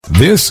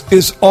This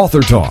is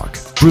Author Talk,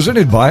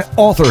 presented by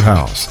Author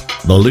House,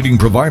 the leading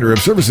provider of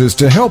services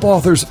to help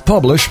authors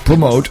publish,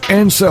 promote,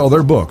 and sell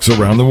their books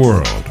around the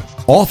world.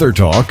 Author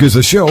Talk is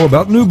a show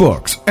about new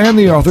books and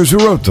the authors who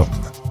wrote them.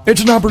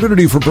 It's an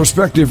opportunity for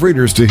prospective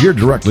readers to hear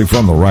directly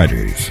from the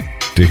writers,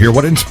 to hear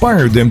what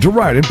inspired them to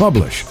write and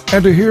publish,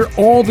 and to hear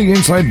all the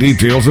inside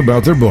details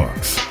about their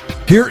books.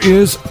 Here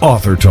is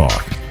Author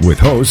Talk with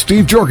host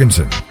Steve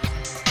Jorgensen.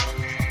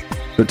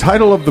 The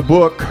title of the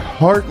book,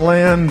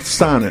 Heartland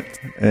Sonnet,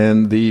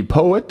 and the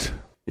poet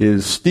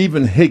is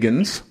Sreven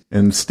Higgins.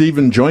 And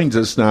Sreven joins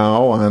us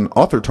now on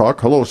Author Talk.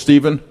 Hello,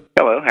 Sreven.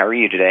 Hello, how are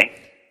you today?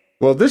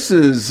 Well, this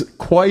is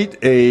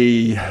quite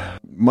a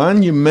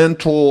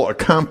monumental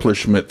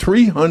accomplishment,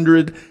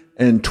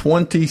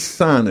 320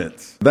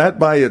 sonnets. That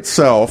by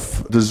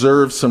itself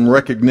deserves some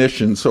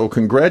recognition, so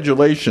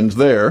congratulations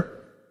there.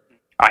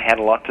 I had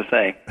a lot to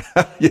say.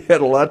 You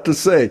had a lot to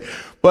say.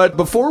 But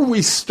before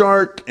we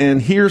start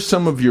and hear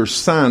some of your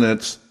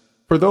sonnets,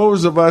 for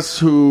those of us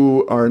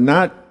who are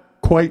not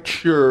quite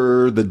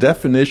sure the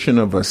definition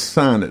of a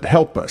sonnet,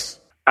 help us.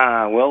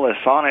 Well, a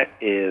sonnet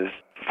is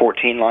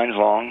 14 lines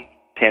long,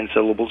 10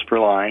 syllables per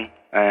line,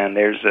 and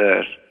there's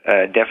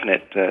a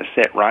definite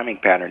set rhyming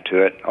pattern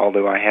to it,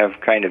 although I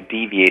have kind of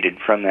deviated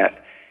from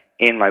that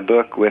in my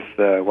book with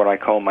what I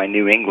call my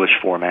New English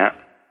format.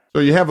 So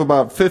you have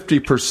about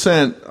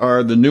 50%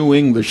 are the New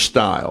English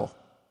style.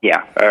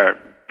 Yeah,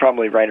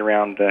 probably right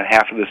around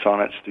half of the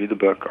sonnets through the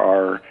book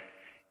are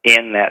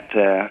in that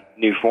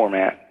new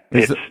format.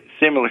 It's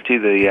similar to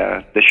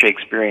the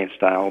Shakespearean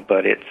style,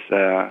 but it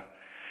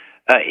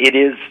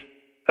is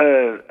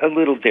a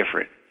little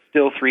different.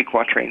 Still 3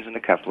 quatrains in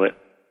a couplet,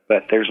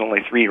 but there's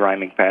only 3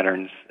 rhyming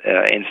patterns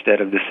instead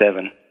of the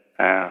 7,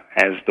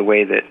 as the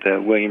way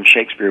that William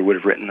Shakespeare would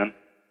have written them.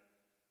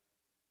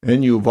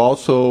 And you've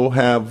also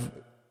have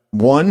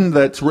one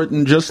that's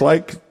written just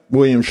like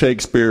William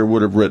Shakespeare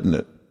would have written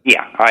it.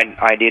 Yeah,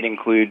 I did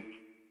include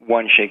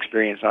one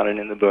Shakespearean sonnet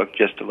in the book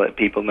just to let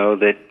people know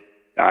that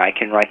I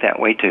can write that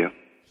way too.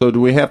 So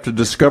do we have to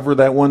discover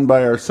that one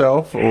by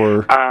ourselves,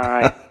 or?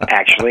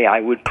 Actually,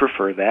 I would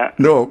prefer that.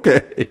 No,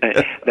 okay.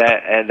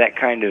 that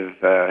kind of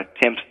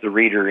tempts the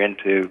reader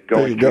into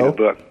going through the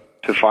book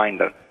to find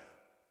them.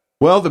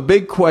 Well, the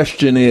big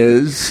question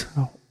is,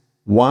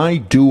 why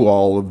do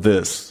all of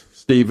this?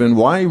 Sreven,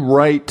 why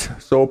write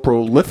so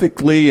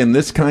prolifically in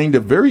this kind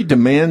of very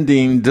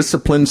demanding,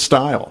 disciplined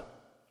style?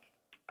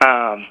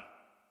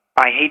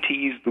 I hate to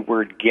use the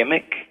word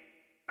gimmick,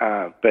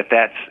 but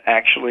that's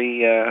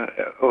actually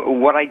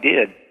what I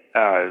did.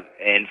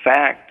 In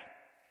fact,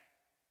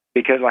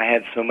 because I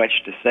had so much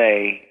to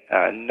say,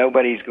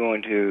 nobody's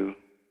going to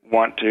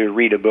want to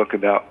read a book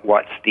about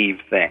what Steve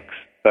thinks,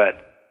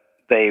 but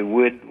they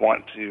would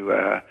want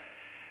to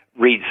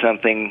read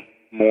something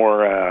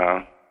more,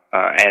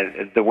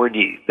 as the word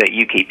that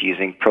you keep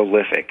using,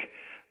 prolific,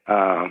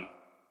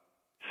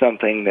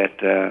 something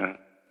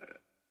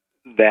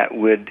that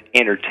would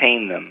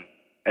entertain them,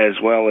 as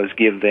well as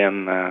give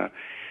them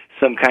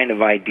some kind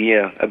of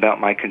idea about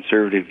my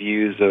conservative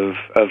views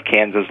of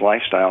Kansas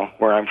lifestyle,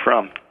 where I'm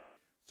from.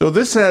 So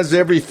this has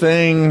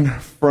everything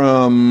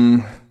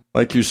from,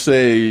 like you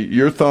say,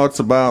 your thoughts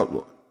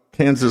about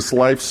Kansas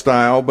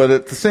lifestyle, but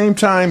at the same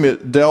time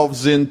it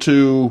delves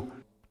into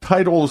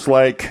titles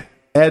like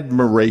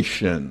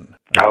admiration,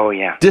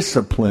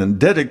 discipline,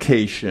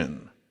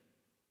 dedication,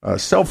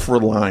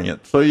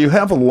 self-reliant. So you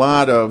have a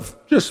lot of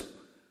just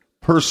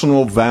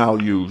personal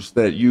values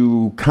that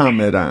you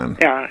comment on.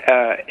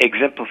 Yeah,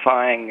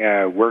 exemplifying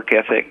work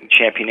ethic,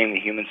 championing the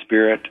human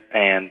spirit,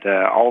 and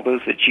all those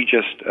that you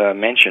just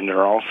mentioned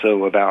are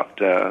also about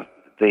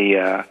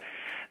the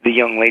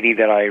young lady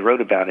that I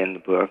wrote about in the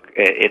book.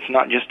 It's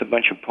not just a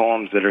bunch of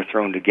poems that are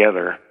thrown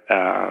together.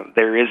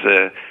 There is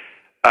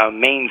a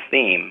main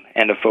theme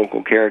and a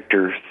focal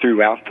character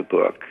throughout the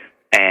book,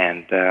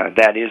 and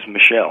that is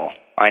Michelle.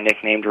 I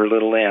nicknamed her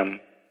Little M.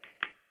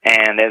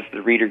 And as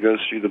the reader goes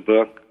through the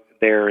book,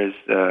 there is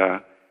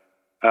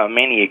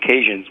many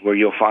occasions where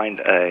you'll find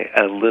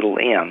a little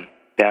M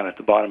down at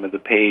the bottom of the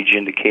page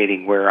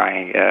indicating where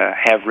I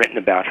have written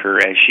about her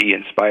as she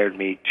inspired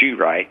me to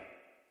write.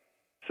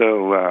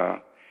 So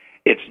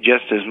it's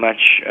just as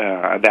much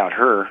about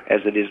her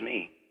as it is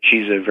me.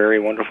 She's a very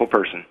wonderful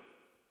person.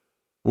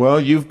 Well,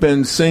 you've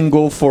been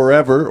single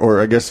forever, or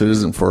I guess it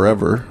isn't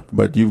forever,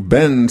 but you've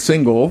been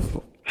single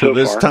to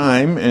this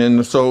time,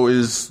 and so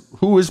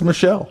who is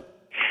Michelle?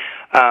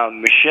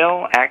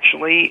 Michelle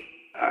actually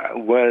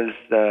was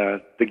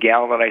the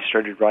gal that I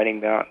started writing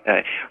about.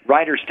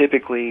 Writers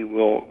typically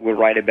will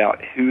write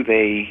about who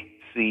they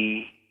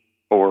see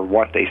or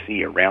what they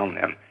see around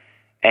them.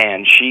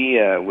 And she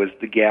was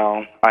the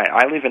gal.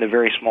 I live in a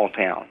very small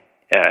town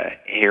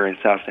here in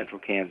south central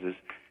Kansas,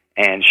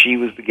 and she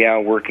was the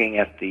gal working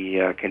at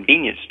the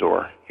convenience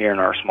store here in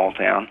our small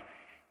town.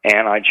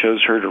 And I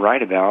chose her to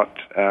write about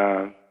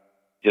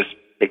just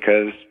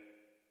because,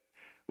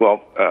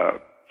 well,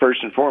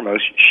 first and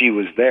foremost, she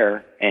was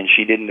there, and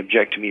she didn't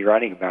object to me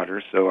writing about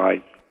her, so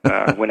I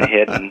went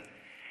ahead and...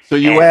 So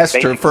you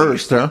asked her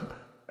first, huh?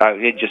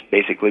 It just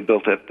basically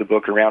built up the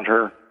book around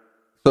her.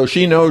 So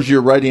she knows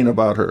you're writing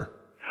about her.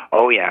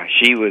 Oh yeah,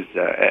 she was.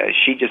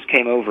 She just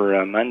came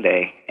over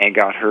Monday and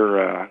got her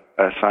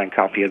a signed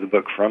copy of the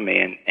book from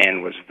me,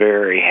 and was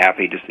very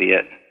happy to see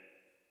it.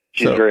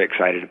 She's very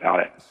excited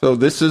about it. So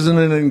this isn't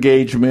an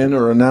engagement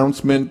or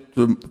announcement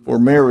for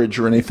marriage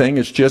or anything.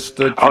 It's just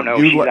that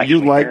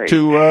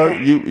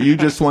you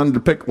just wanted to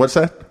pick. What's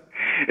that?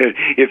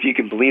 If you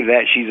can believe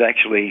that, she's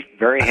actually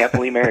very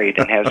happily married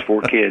and has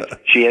 4 kids.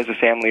 She has a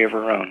family of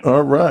her own.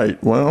 All right.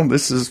 Well,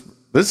 this is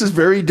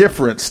very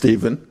different,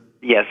 Stephen.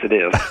 Yes, it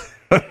is.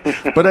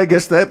 But I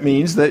guess that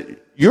means that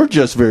you're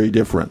just very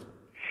different.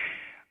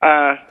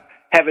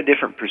 Have a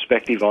different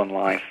perspective on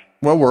life.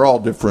 Well, we're all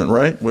different,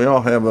 right? We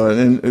all have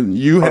and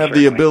you have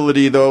the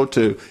ability, though,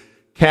 to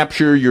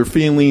capture your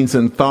feelings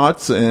and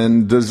thoughts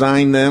and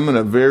design them in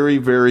a very,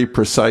 very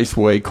precise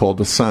way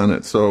called a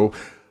sonnet. So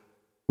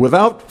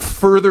without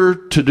further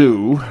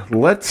ado,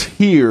 let's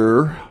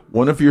hear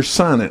one of your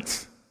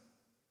sonnets.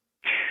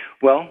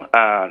 Well,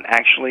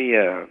 actually,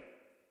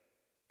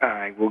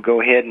 I will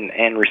go ahead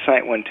and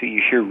recite one to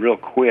you here real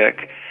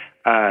quick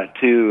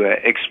to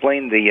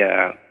explain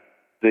the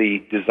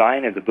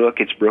design of the book.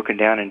 It's broken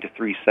down into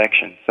 3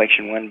 sections.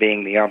 Section 1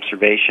 being the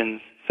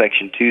observations,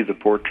 Section 2 the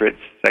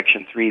portraits,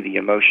 Section 3 the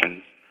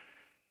emotions.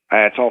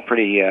 It's all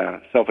pretty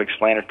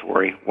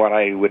self-explanatory. What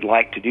I would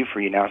like to do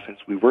for you now, since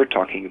we were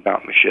talking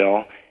about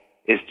Michelle,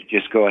 is to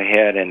just go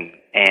ahead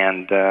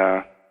and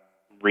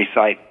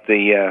recite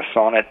the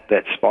sonnet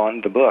that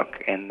spawned the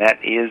book, and that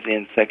is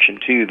in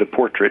Section 2, the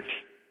portraits,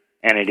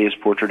 and it is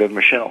Portrait of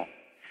Michelle.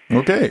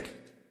 Okay.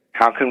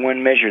 How can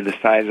one measure the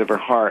size of her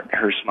heart,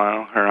 her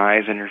smile, her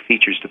eyes, and her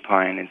features to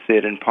pine, and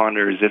sit and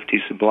ponder as if to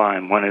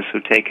sublime? One is so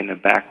taken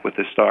aback with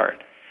the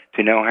start,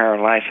 to know how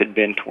her life had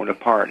been torn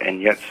apart,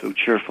 and yet so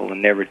cheerful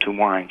and never to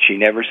whine. She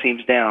never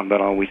seems down,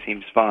 but always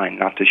seems fine,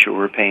 not to show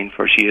her pain,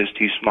 for she is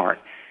too smart.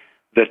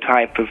 The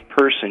type of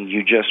person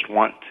you just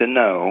want to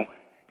know.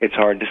 It's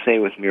hard to say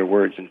with mere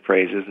words and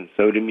phrases, and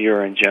so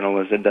demure and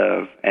gentle as a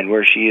dove. And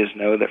where she is,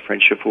 know that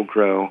friendship will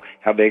grow.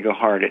 How big a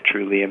heart it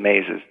truly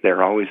amazes.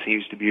 There always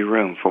seems to be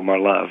room for more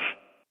love.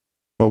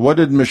 Well, what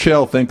did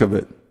Michelle think of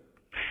it?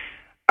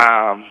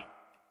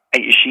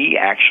 She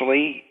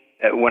actually,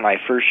 when I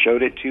first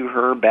showed it to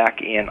her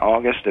back in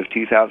August of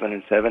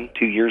 2007,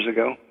 2 years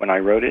ago, when I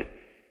wrote it,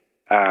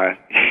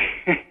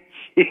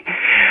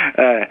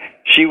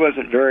 she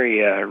wasn't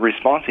very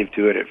responsive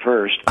to it at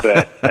first,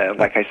 but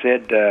like I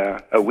said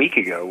a week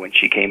ago when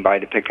she came by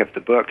to pick up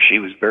the book, she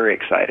was very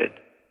excited.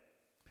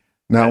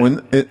 Now,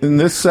 in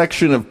this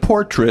section of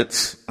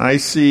portraits, I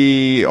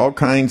see all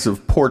kinds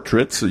of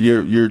portraits.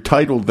 You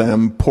titled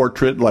them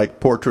Portrait, like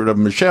Portrait of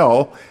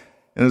Michelle,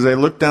 and as I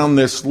look down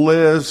this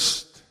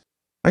list,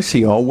 I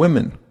see all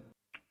women.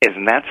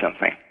 Isn't that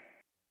something?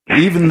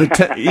 Even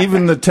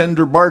the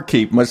tender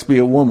barkeep must be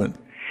a woman.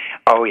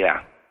 Oh,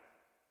 yeah.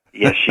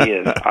 Yes, she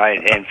is.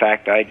 In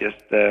fact, I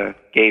just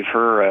gave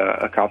her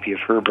a copy of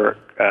her book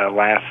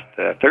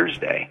last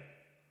Thursday.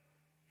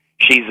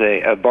 She's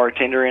a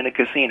bartender in a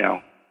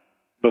casino,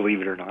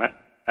 believe it or not,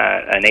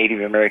 a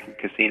Native American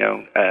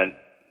casino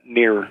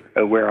near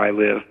where I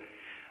live.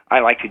 I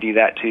like to do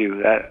that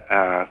too.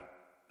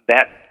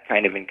 That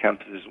kind of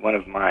encompasses one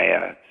of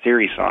my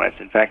series sonnets.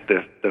 In fact,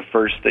 the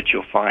first that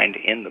you'll find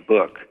in the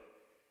book.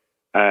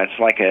 It's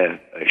like a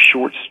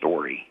short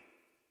story.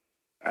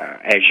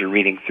 As you're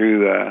reading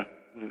through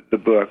the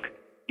book,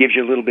 gives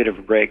you a little bit of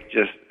a break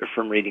just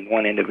from reading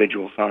one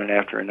individual sonnet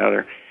after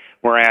another,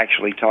 where I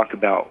actually talk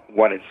about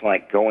what it's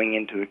like going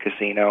into a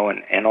casino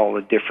and all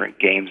the different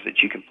games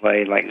that you can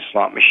play, like the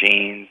slot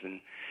machines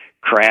and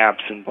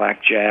craps and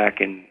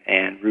blackjack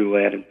and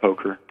roulette and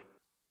poker.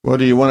 Well,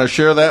 do you want to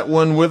share that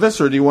one with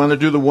us, or do you want to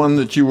do the one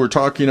that you were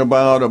talking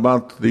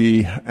about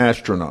the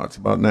astronauts,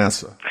 about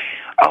NASA?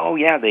 Oh,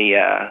 yeah, the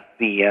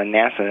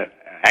NASA.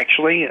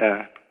 Actually,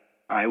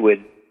 I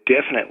would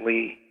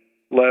definitely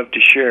love to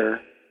share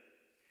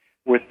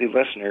with the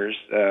listeners.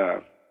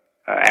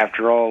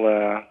 After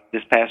all,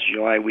 this past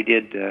July, we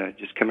did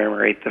just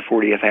commemorate the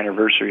 40th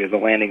anniversary of the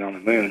landing on the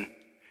moon.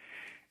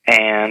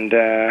 And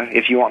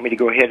if you want me to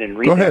go ahead and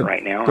read that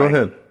right now. Go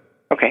ahead.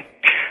 Okay.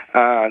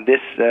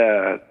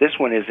 This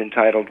one is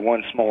entitled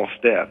One Small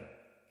Step.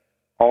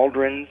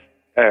 Aldrin,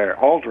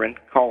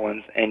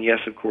 Collins, and yes,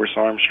 of course,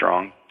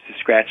 Armstrong, to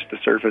scratch the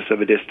surface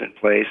of a distant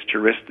place, to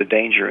risk the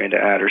danger into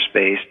outer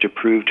space, to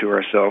prove to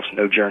ourselves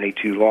no journey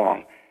too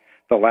long.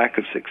 The lack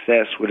of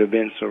success would have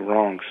been so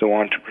wrong, so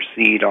on to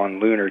proceed on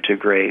lunar to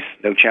grace,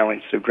 no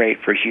challenge so great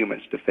for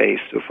humans to face,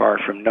 so far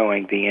from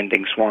knowing the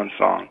ending swan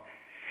song.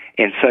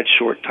 In such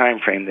short time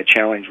frame, the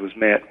challenge was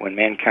met when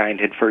mankind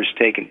had first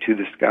taken to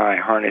the sky,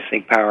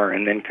 harnessing power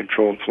and then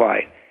controlled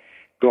flight.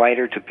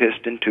 Glider to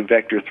piston to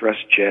vector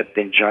thrust jet,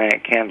 then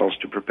giant candles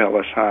to propel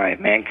us high.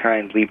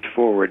 Mankind leaped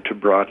forward to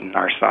broaden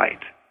our sight.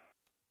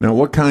 Now,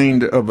 what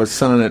kind of a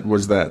sonnet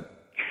was that?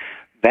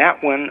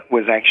 That one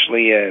was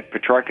actually a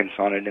Petrarchan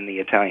sonnet in the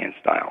Italian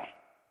style.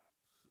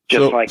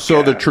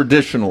 So the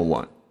traditional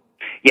one?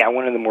 Yeah,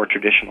 one of the more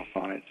traditional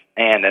sonnets.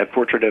 And a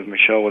Portrait of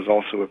Michelle was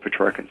also a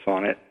Petrarchan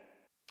sonnet.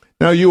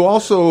 Now, you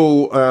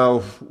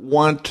also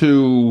want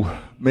to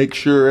make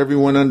sure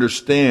everyone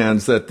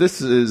understands that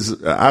this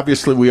is,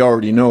 obviously we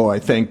already know, I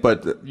think,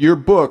 but your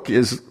book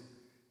is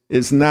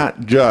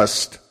not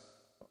just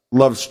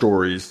love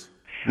stories,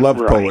 love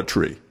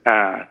poetry,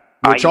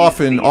 which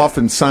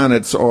often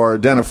sonnets are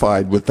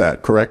identified with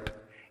that, correct?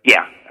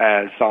 Yeah,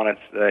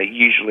 sonnets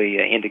usually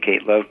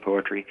indicate love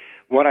poetry.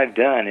 What I've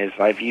done is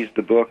I've used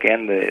the book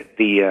and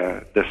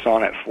the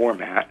sonnet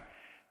format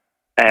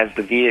as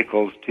the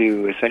vehicles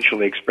to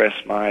essentially express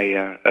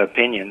my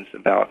opinions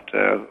about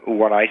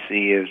what I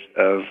see as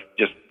of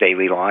just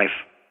daily life.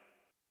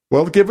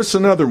 Well, give us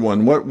another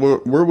one.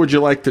 Where would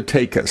you like to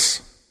take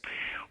us?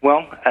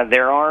 Well,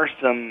 there are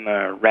some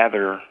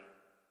rather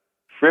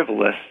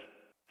frivolous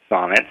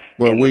sonnets.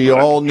 Well, we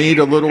all need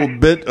a little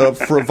bit of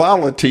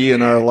frivolity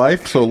in our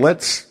life, so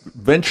let's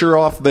venture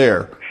off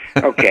there.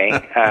 Okay.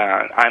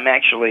 I'm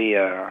actually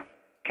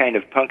kind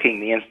of punking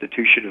the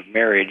institution of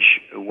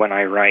marriage when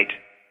I write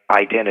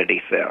identity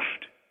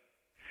theft.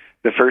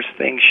 The first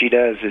thing she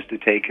does is to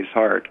take his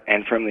heart,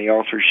 and from the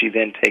altar she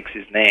then takes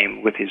his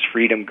name. With his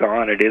freedom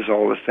gone, it is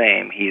all the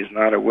same. He is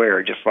not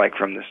aware, just like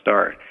from the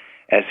start.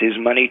 As his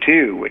money,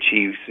 too, which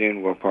he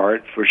soon will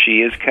part, for she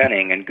is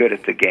cunning and good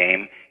at the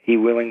game. He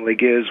willingly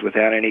gives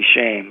without any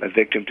shame, a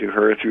victim to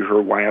her through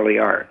her wily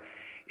art.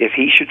 If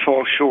he should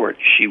fall short,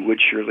 she would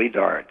surely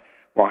dart.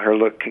 While her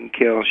look can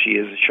kill, she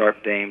is a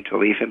sharp dame to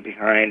leave him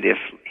behind if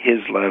his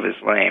love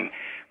is lame.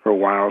 Her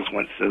wiles,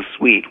 once so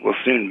sweet, will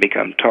soon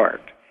become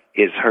tart.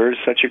 Is hers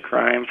such a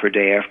crime for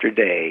day after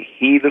day?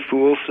 He, the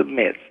fool,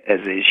 submits as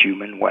is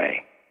human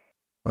way.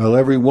 Well,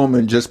 every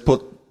woman just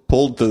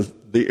pulled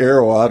the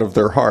arrow out of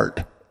their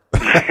heart.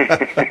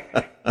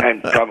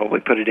 And probably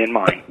put it in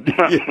mine.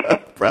 Yeah,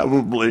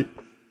 probably.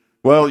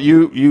 Well,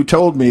 you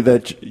told me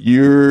that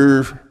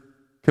you're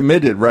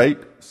committed, right?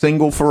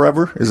 Single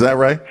forever, is that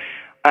right?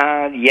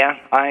 Yeah,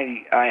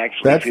 I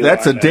actually feel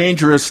that's a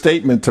dangerous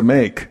statement to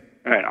make.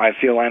 Right, I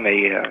feel I'm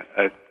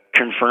a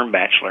confirmed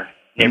bachelor.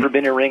 Never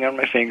been a ring on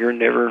my finger.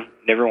 Never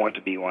want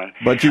to be one.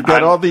 But you've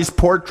got all these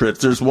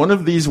portraits. There's one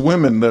of these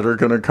women that are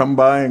going to come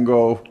by and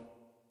go,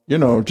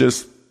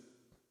 just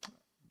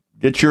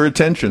get your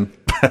attention.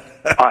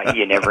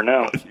 You never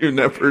know. You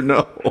never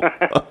know.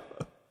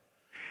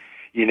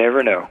 You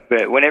never know.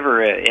 But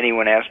whenever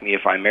anyone asks me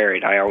if I'm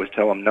married, I always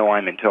tell them, no,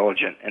 I'm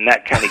intelligent. And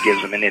that kind of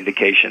gives them an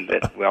indication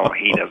that, well,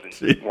 he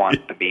doesn't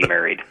want to be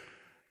married.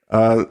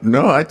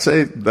 No, I'd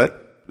say that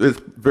is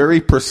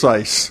very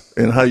precise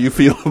in how you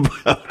feel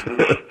about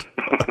it.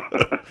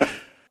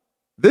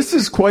 This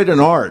is quite an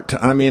art.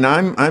 I mean,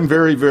 I'm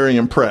very, very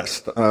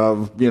impressed.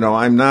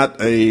 I'm not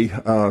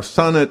a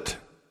sonnet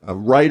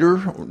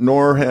writer,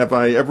 nor have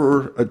I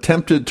ever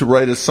attempted to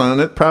write a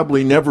sonnet.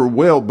 Probably never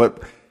will,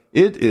 but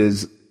it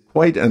is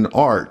quite an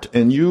art,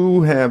 and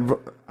you have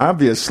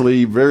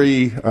obviously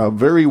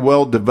very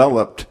well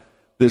developed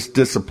this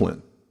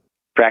discipline.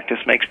 Practice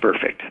makes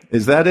perfect.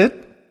 Is that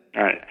it?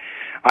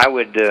 I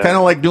would kind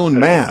of like doing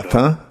math,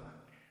 huh?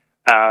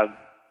 Yeah.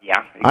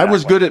 Exactly. I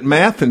was good at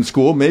math in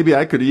school. Maybe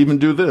I could even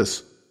do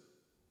this.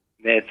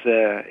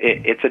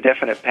 It's a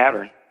definite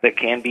pattern that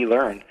can be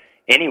learned.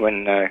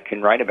 Anyone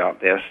can write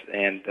about this,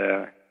 and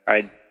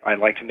I'd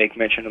like to make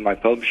mention of my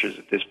publishers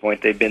at this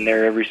point. They've been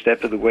there every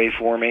step of the way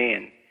for me,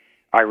 and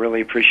I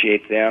really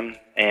appreciate them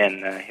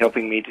and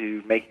helping me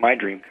to make my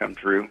dream come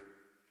true.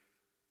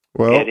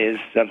 Well, it is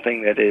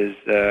something that is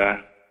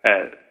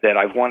that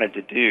I've wanted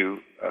to do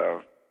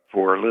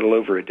for a little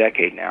over a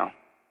decade now,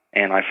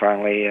 and I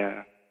finally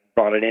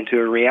brought it into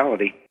a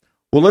reality.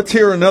 Well, let's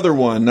hear another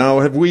one. Now,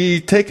 have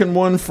we taken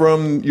one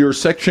from your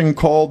section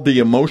called The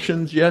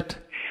Emotions yet?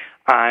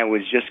 I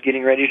was just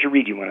getting ready to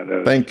read you one of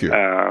those. Thank you.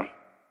 The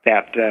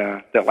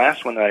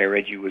last one that I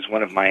read you was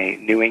one of my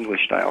New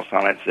English style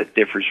sonnets that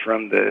differs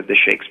from the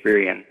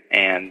Shakespearean.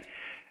 And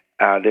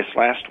this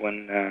last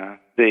one,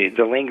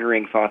 the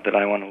lingering thought that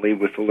I want to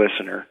leave with the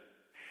listener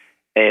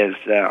is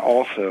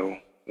also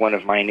one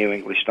of my New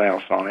English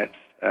style sonnets.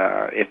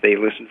 If they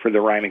listen for the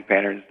rhyming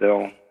patterns,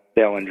 they'll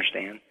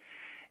understand.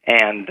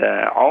 And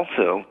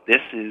also,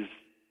 this is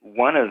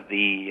one of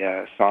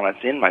the sonnets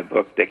in my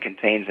book that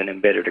contains an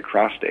embedded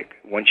acrostic.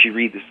 Once you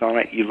read the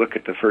sonnet, you look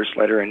at the first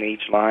letter in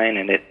each line,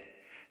 and it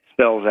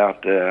spells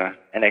out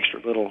an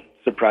extra little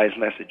surprise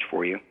message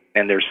for you.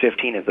 And there's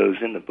 15 of those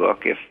in the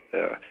book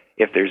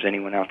if there's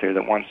anyone out there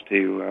that wants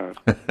to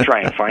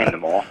try and find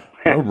them all.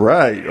 All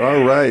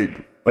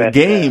right. A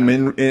game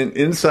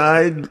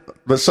inside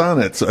the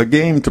sonnets, a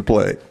game to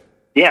play.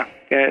 Yeah,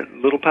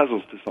 little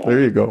puzzles to solve.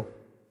 There you go.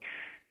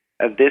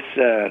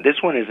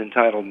 This one is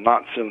entitled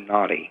Not So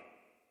Naughty.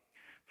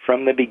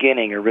 From the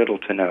beginning, a riddle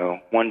to know,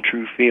 one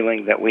true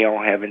feeling that we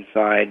all have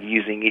inside,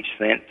 using each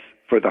sense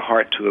for the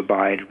heart to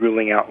abide,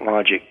 ruling out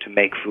logic to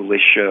make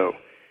foolish show.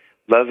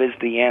 Love is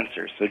the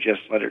answer, so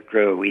just let it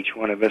grow. Each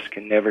one of us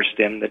can never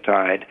stem the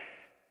tide.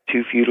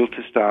 Too futile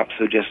to stop,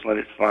 so just let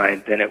it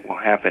slide. Then it will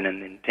happen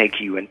and then take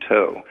you in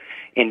tow.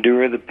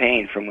 Endure the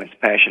pain from whence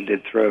passion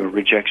did throw.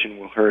 Rejection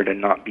will hurt and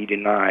not be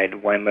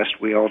denied. Why must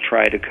we all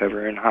try to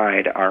cover and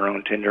hide our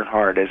own tender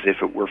heart as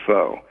if it were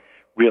foe?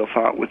 real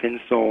thought within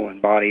soul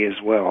and body as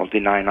well.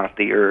 Deny not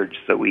the urge,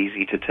 so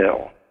easy to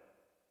tell.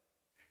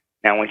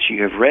 Now, once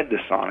you have read the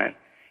sonnet,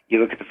 you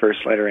look at the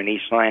first letter in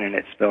each line, and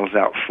it spells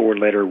out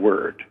 4-letter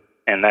word.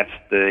 And that's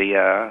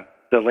the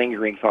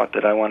lingering thought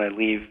that I want to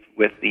leave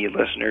with the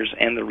listeners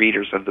and the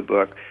readers of the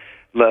book.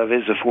 Love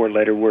is a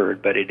 4-letter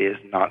word, but it is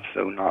not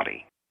so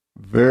naughty.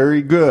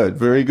 Very good,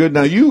 very good.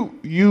 Now,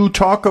 you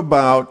talk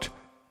about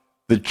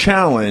the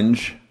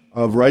challenge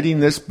of writing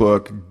this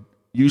book.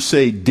 You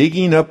say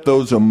digging up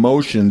those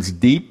emotions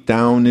deep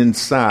down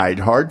inside.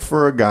 Hard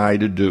for a guy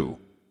to do.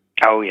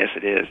 Oh, yes,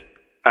 it is.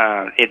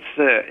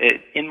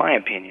 In my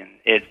opinion,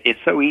 it's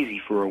so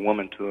easy for a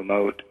woman to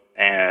emote,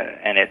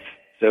 and it's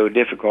so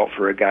difficult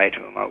for a guy to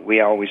emote. We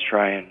always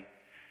try and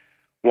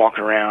walk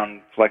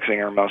around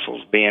flexing our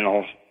muscles, being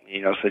all,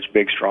 such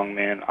big, strong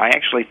men. I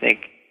actually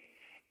think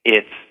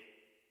it's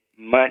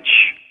much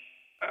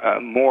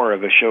more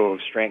of a show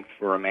of strength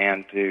for a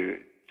man to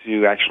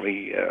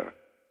actually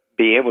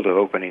be able to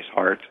open his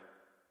heart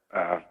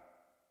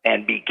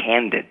and be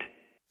candid.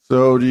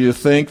 So do you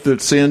think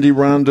that Sandy,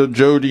 Rhonda,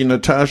 Jody,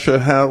 Natasha,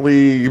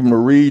 Hallie,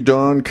 Marie,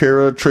 Dawn,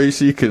 Kara,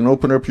 Tracy can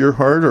open up your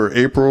heart, or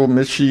April,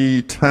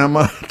 Michi,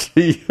 Tama,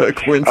 Tia,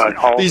 Quincy?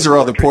 These are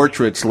all the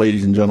portraits,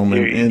 ladies and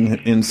gentlemen,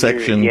 in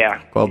section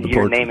called the portraits.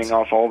 You're naming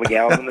off all the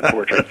gals in the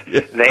portraits.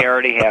 Yeah. They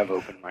already have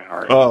opened my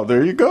heart. Oh,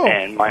 there you go.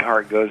 And my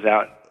heart goes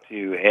out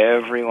to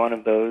every one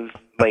of those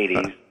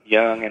ladies,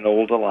 young and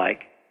old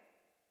alike.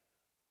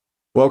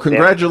 Well,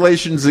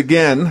 congratulations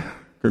again.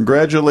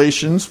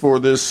 Congratulations for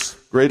this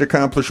great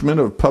accomplishment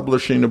of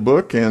publishing a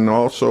book and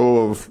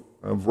also of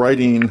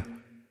writing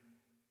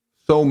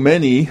so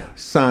many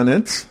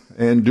sonnets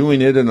and doing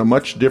it in a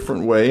much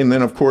different way. And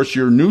then, of course,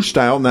 your new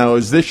style. Now,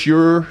 is this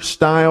your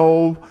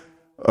style,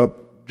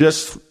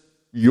 just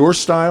your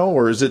style,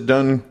 or is it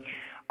done?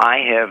 I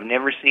have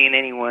never seen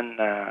anyone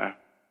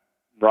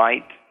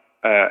write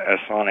a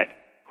sonnet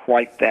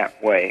quite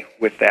that way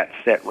with that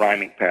set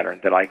rhyming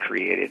pattern that I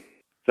created.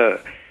 So,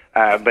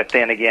 but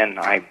then again,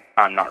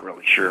 I'm not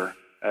really sure.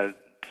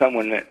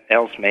 Someone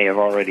else may have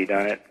already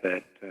done it,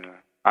 but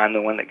I'm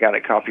the one that got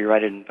it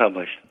copyrighted and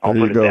published. I'll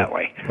put it that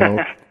way.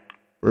 Well,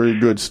 very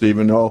good,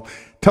 Stephen.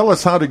 Tell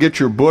us how to get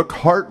your book,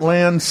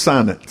 Heartland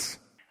Sonnets.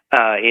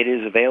 It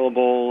is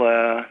available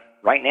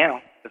right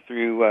now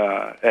through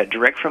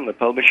direct from the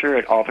publisher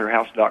at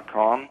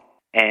authorhouse.com,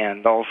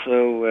 and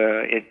also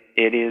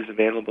it is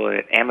available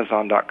at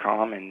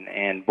Amazon.com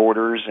and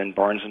Borders and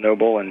Barnes &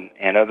 Noble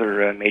and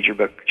other major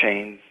book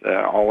chains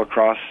all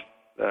across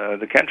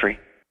the country.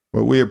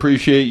 Well, we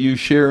appreciate you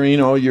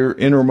sharing all your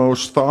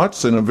innermost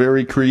thoughts in a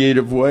very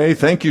creative way.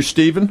 Thank you,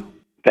 Stephen.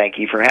 Thank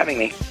you for having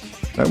me.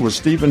 That was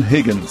Stephen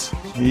Higgins.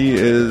 He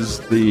is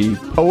the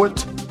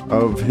poet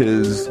of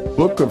his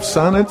book of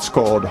sonnets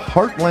called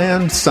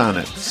Heartland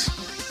Sonnets.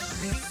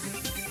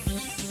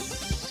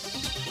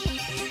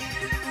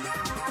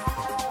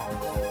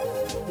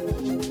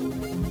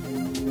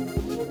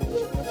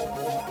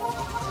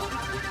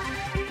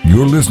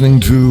 You're listening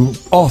to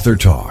Author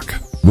Talk.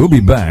 We'll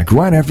be back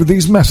right after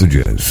these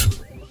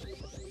messages.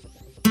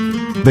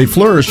 They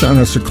flourish on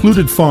a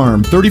secluded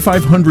farm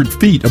 3,500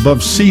 feet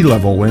above sea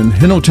level in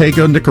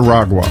Jinotega,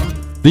 Nicaragua.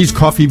 These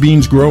coffee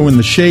beans grow in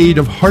the shade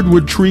of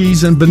hardwood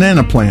trees and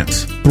banana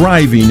plants,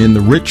 thriving in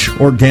the rich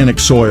organic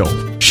soil.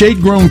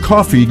 Shade-grown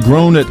coffee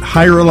grown at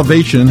higher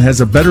elevation has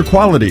a better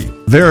quality.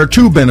 There are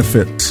two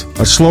benefits: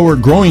 a slower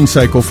growing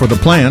cycle for the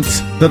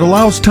plants that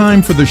allows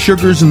time for the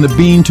sugars in the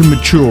bean to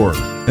mature,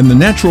 and the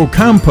natural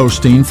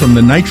composting from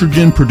the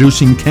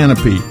nitrogen-producing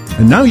canopy.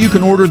 And now you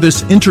can order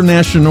this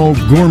international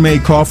gourmet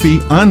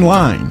coffee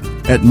online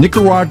at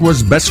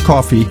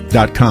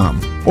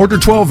nicaraguasbestcoffee.com. Order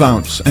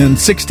 12-ounce and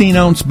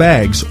 16-ounce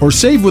bags or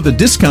save with a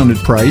discounted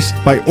price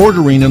by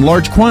ordering in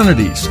large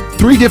quantities.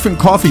 3 different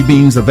coffee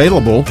beans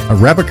available: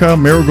 Arabica,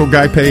 Marigold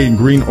Gaipe, and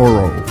Green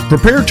Oro.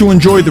 Prepare to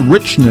enjoy the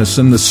richness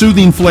and the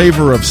soothing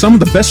flavor of some of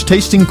the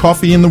best-tasting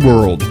coffee in the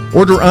world.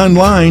 Order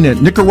online at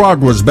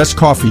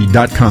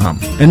nicaraguasbestcoffee.com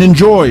and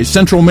enjoy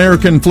Central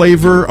American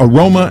flavor,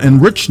 aroma, and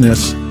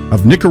richness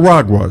of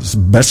Nicaragua's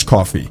best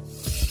coffee.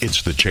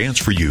 It's the chance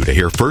for you to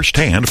hear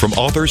firsthand from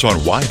authors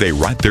on why they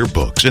write their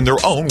books in their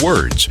own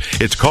words.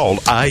 It's called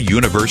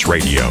iUniverse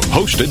Radio,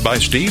 hosted by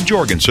Steve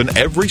Jorgensen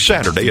every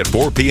Saturday at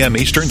 4 p.m.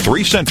 Eastern,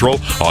 3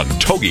 Central on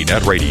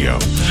TogiNet Radio.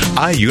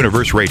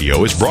 iUniverse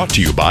Radio is brought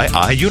to you by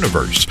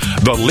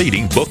iUniverse, the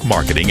leading book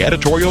marketing,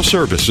 editorial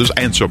services,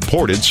 and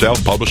supported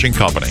self-publishing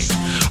company.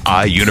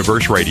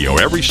 iUniverse Radio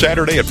every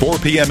Saturday at 4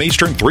 p.m.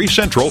 Eastern, 3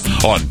 Central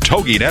on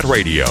TogiNet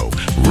Radio.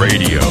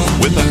 Radio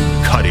with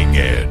a cutting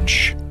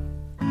edge.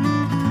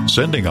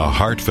 Sending a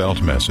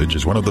heartfelt message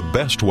is one of the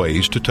best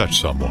ways to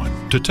touch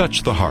someone, to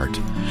touch the heart.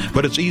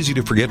 But it's easy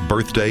to forget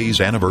birthdays,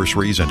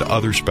 anniversaries, and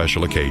other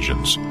special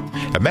occasions.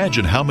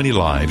 Imagine how many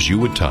lives you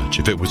would touch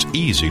if it was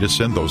easy to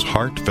send those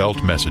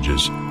heartfelt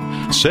messages.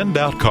 Send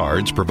Out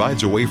Cards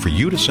provides a way for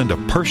you to send a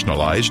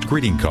personalized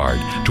greeting card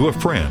to a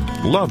friend,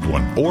 loved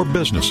one, or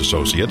business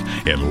associate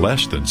in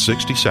less than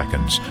 60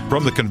 seconds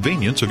from the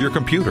convenience of your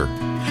computer.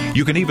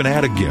 You can even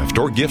add a gift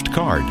or gift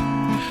card.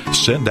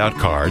 Send Out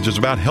Cards is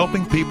about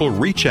helping people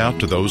reach out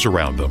to those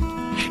around them.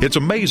 It's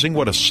amazing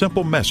what a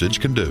simple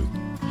message can do.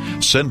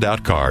 Send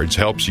Out Cards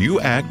helps you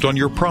act on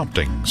your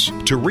promptings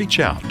to reach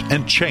out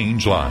and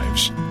change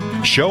lives.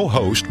 Show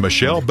host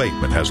Michelle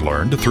Bateman has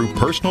learned through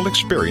personal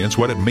experience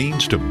what it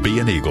means to be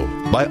an eagle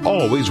by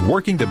always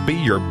working to be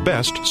your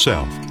best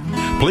self.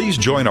 Please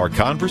join our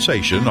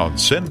conversation on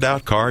Send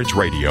Out Cards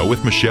Radio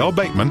with Michelle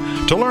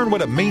Bateman to learn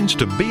what it means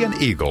to be an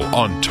eagle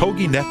on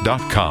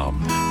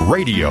TogiNet.com.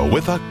 Radio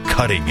with a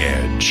cutting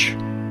edge.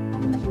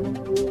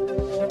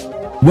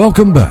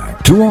 Welcome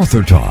back to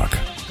Author Talk,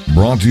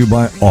 brought to you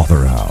by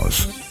Author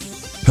House,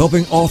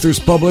 helping authors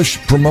publish,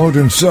 promote,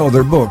 and sell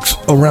their books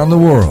around the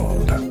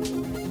world.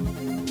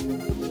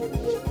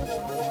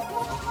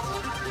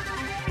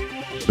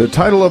 The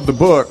title of the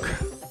book,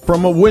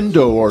 From a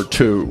Window or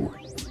Two,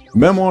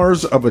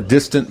 Memoirs of a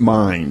Distant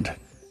Mind.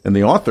 And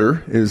the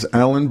author is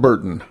Alan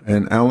Burton.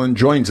 And Alan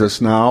joins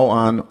us now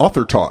on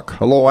Author Talk.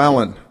 Hello,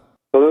 Alan.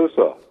 Hello,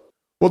 sir.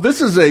 Well,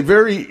 this is a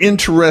very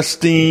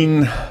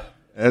interesting,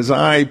 as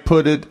I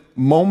put it,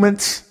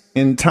 moments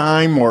in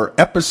time or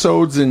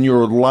episodes in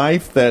your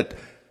life that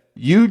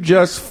you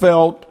just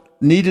felt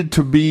needed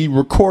to be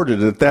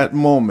recorded at that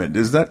moment.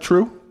 Is that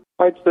true?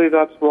 I'd say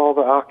that's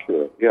rather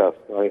accurate, yes.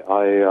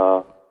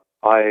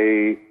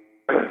 I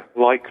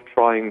like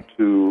trying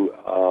to,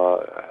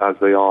 as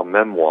they are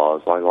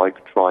memoirs, I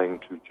like trying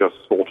to just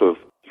sort of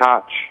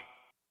catch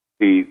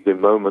the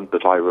moment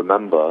that I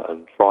remember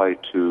and try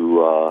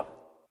to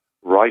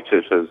write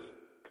it as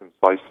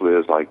concisely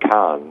as I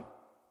can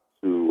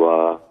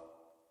to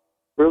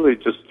really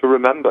just to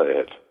remember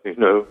it, you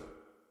know.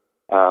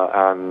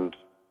 And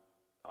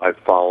I've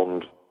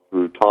found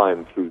through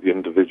time, through the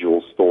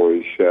individual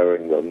stories,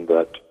 sharing them,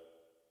 that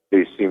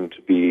they seem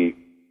to be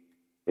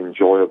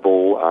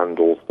enjoyable and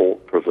or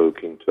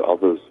thought-provoking to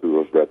others who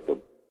have read them.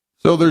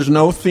 So there's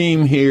no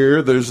theme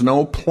here, there's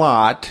no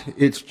plot,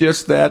 it's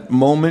just that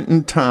moment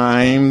in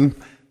time,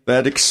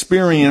 that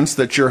experience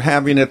that you're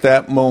having at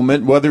that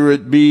moment, whether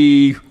it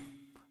be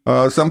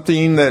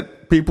something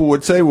that people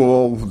would say,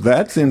 well,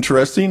 that's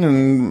interesting,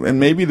 and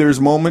maybe there's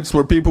moments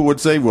where people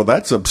would say, well,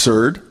 that's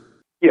absurd.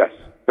 Yes,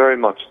 very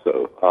much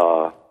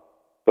so,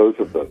 both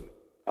of them.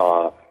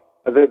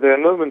 There are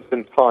moments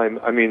in time,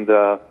 I mean,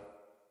 they're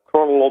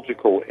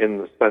chronological in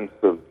the sense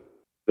of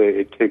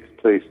it takes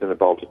place in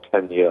about a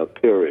 10-year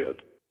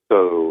period.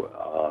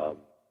 So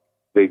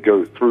they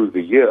go through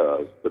the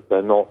years, but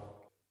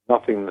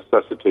nothing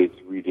necessitates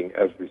reading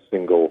every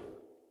single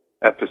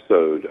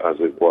episode, as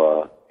it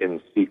were,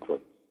 in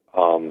sequence.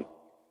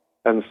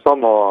 And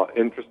some are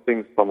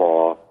interesting, some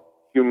are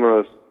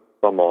humorous,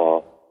 some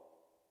are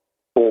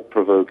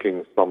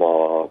thought-provoking, some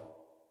are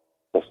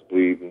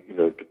possibly even,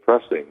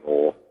 depressing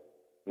or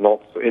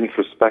not so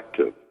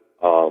introspective.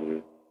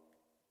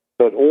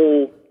 But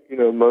all,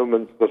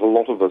 moments that a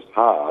lot of us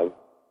have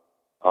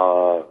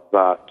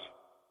that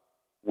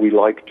we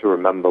like to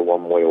remember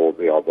one way or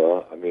the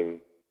other. I mean,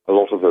 a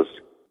lot of us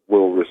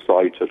will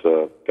recite at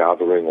a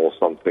gathering or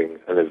something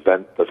an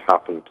event that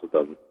happened to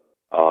them,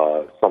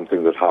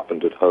 something that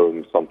happened at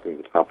home, something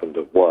that happened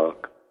at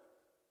work,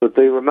 that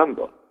they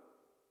remember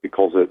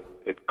because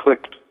it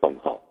clicked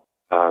somehow.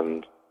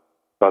 And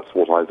that's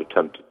what I've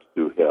attempted to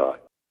do here.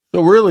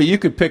 So really, you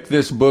could pick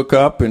this book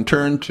up and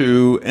turn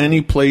to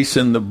any place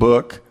in the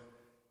book,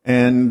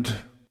 and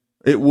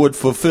it would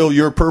fulfill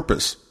your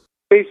purpose.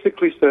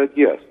 Basically said,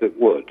 yes, it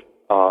would.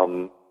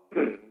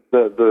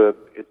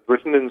 It's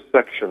written in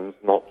sections,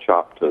 not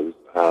chapters,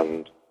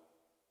 and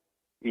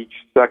each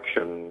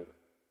section,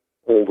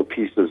 all the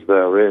pieces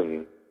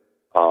therein,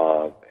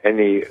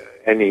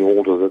 any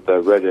order that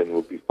they're read in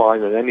would be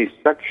fine, and any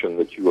section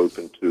that you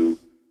open to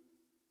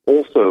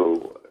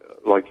also,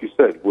 like you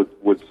said,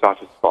 would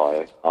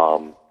satisfy.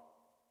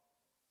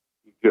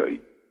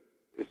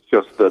 It's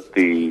just that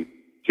the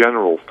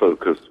general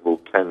focus will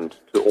tend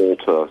to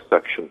alter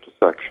section to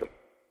section.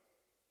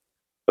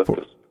 But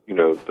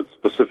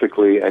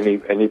specifically,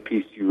 any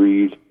piece you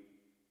read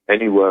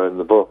anywhere in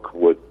the book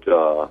would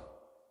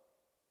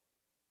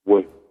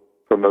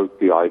promote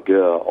the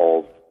idea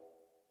of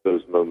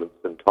those moments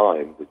in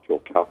time that you're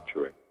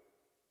capturing.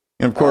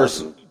 And of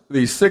course,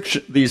 these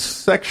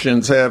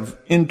sections have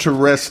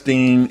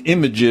interesting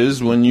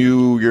images. When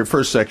your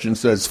first section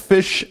says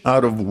fish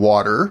out of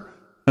water,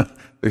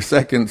 the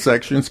second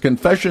section is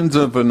confessions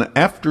of an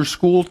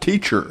after-school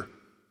teacher.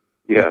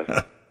 Yes.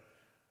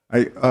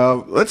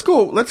 Let's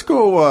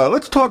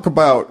talk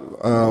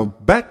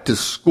about back to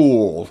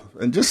school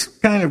and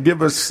just kind of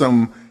give us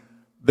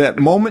that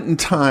moment in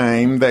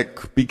time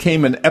that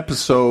became an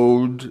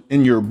episode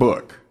in your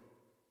book.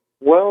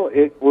 Well,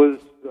 it was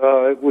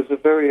a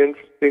very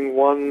interesting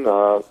one.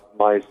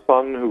 My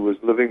son, who was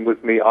living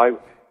with me, I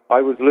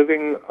was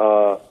living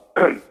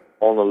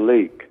on a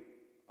lake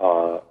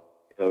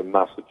in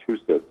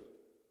Massachusetts,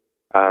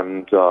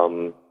 and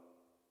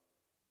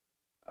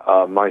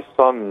my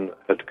son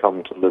had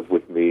come to live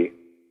with me.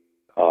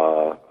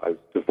 I was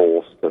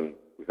divorced, and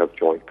we have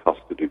joint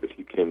custody, but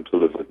he came to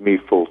live with me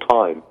full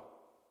time.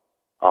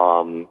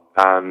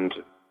 And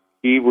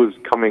he was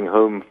coming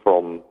home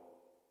from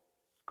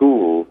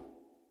school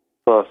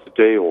first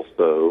day or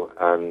so,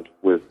 and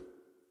with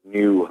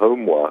new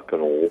homework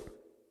and all,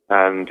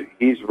 and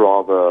he's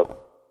rather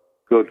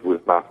good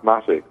with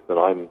mathematics, and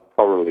I'm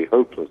thoroughly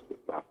hopeless with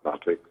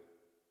mathematics.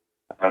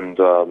 And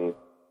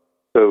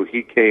so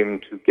he came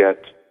to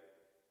get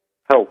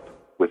help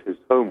with his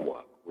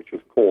homework, which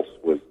of course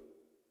was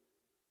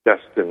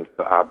destined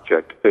for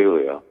abject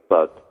failure.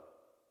 But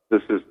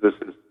this is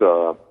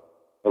a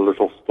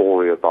little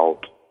story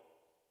about,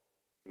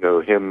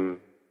 him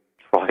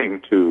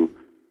trying to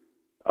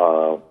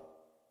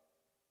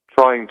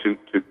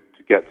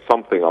get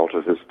something out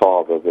of his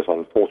father that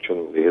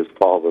unfortunately his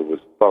father was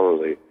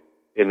thoroughly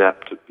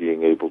inept at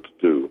being able to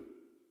do,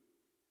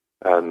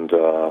 and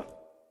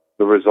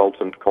the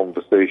resultant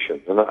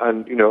conversation. And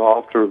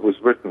after it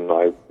was written,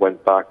 I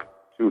went back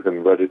to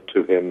him, read it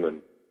to him,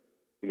 and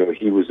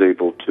he was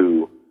able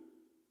to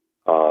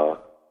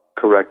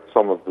correct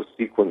some of the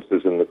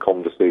sequences in the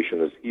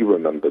conversation as he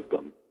remembered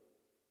them.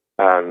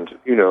 And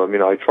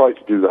I tried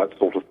to do that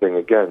sort of thing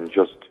again,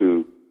 just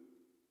to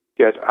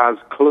get as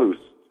close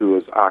to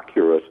as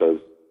accurate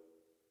as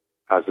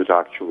it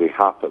actually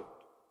happened.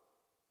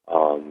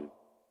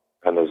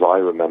 And as I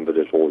remembered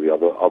it, all the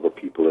other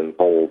people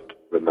involved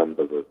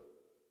remember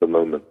the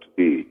moment to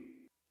be.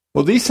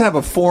 Well, these have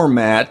a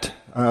format.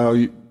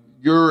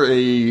 You're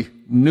a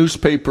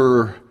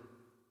newspaper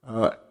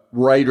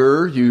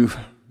writer. You've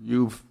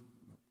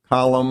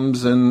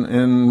columns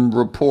and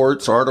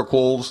reports,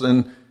 articles,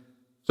 and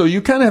so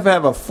you kind of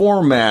have a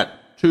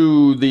format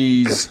to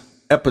these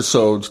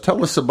episodes.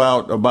 Tell us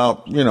about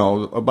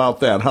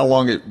that. How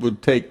long it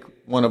would take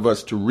one of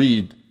us to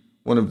read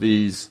one of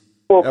these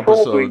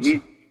episodes?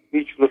 Probably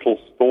each little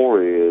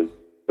story is,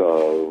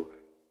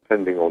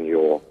 depending on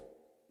your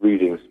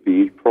reading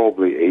speed,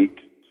 probably 8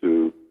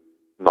 to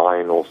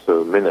 9 or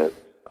so minutes.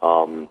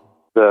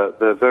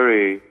 They're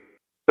very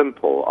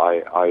simple.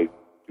 I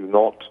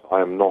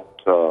am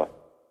not a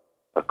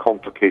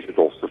complicated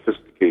or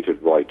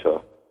sophisticated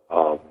writer,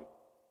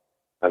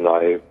 and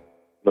I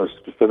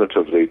most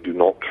definitively do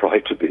not try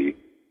to be,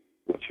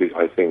 which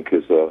I think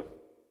is a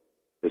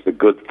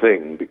good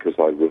thing, because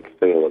I would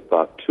fail at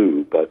that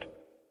too. But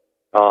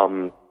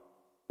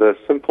they're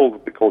simple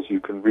because you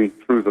can read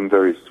through them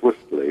very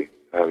swiftly,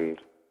 and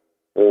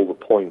all the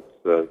points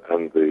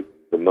and the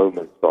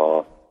moments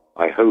are,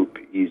 I hope,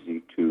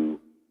 easy to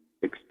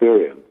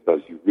experience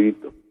as you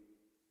read them.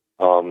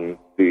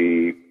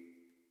 The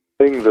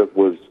thing that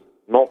was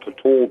not at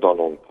all done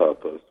on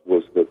purpose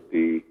was that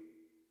the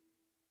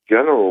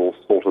general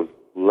sort of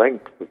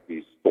length of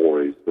these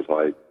stories that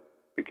as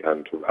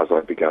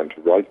I began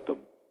to write them,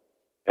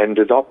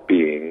 ended up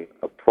being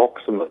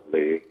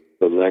approximately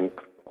the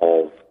length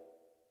of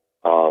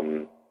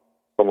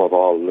some of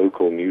our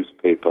local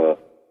newspaper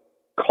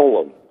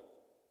columns,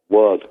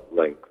 word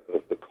length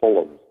of the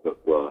columns that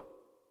were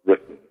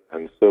written.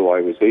 And so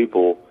I was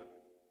able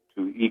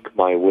to eke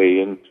my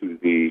way into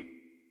the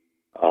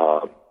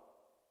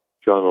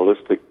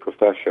journalistic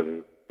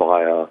profession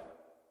via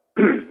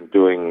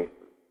doing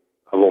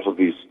a lot of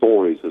these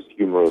stories as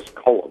humorous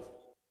columns,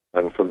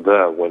 and from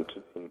there went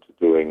into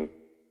doing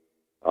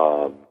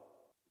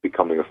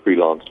becoming a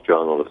freelance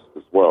journalist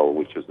as well,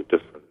 which is a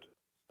different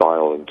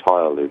style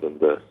entirely than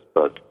this.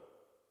 But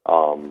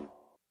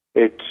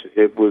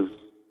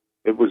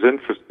it was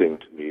interesting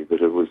to me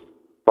that it was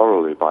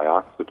thoroughly by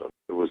accident.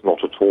 It was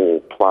not at all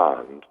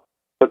planned.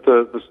 But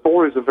the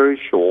stories are very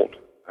short,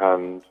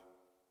 and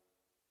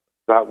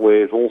that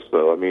way it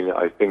also,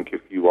 I think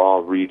if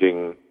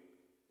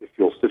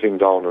you're sitting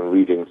down and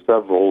reading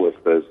several, if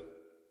there's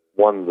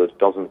one that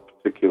doesn't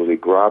particularly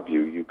grab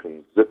you, you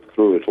can zip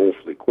through it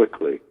awfully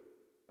quickly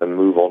and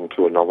move on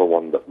to another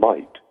one that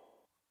might.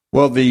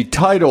 Well, the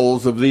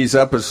titles of these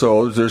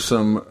episodes, there's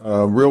some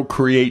real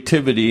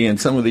creativity in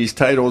some of these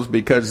titles,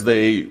 because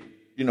they,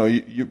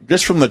 you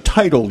just from the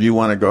title, you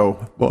want to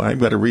go, well, I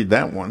better read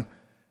that one.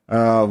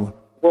 Well,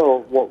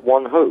 what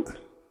one hopes.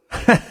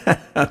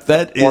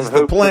 That is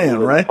the plan,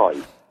 right?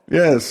 Type.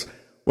 Yes.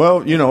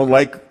 Well,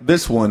 like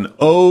this one,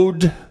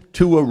 Ode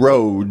to a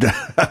Road.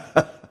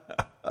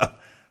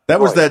 That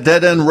was that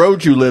dead-end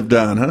road you lived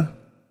on, huh?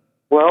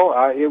 Well,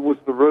 it was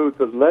the road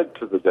that led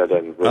to the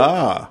dead-end road.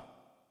 Ah.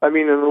 And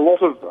a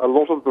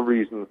lot of the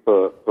reason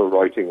for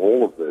writing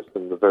all of this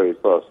in the very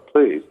first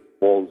place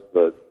was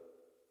that,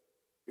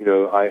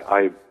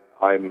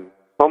 I'm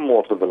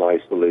somewhat of an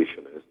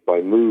isolationist.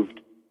 I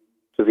moved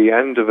to the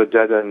end of a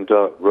dead-end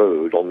dirt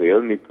road on the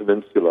only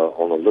peninsula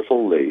on a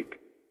little lake,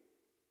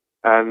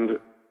 and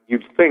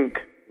you'd think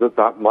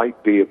that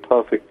might be a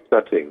perfect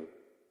setting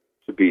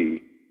to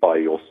be by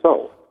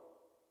yourself.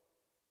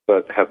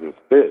 But heaven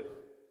forbid,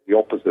 the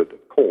opposite,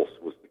 of course,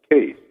 was the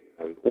case,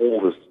 and all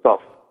this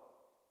stuff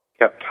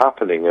kept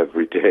happening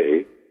every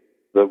day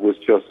that was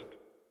just,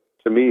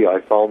 to me, I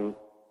found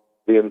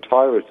the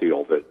entirety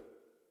of it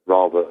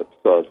rather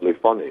absurdly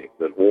funny,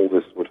 that all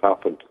this would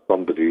happen to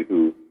somebody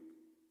who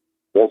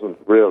wasn't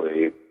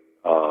really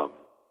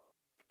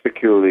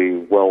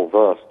particularly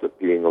well-versed at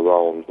being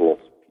around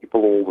lots of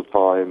people all the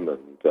time, and,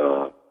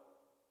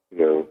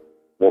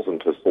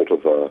 wasn't a sort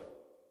of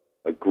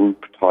a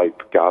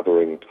group-type,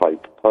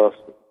 gathering-type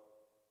person.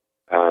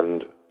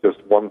 And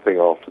just one thing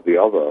after the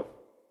other,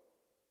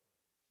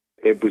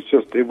 it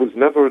was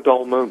never a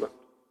dull moment,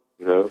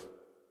 you know?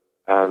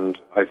 And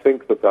I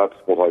think that that's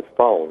what I've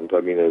found.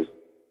 I mean,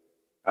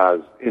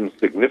 as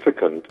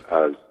insignificant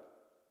as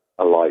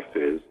a life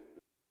is,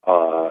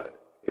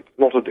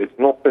 it's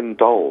not been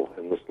dull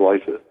in the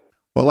slightest.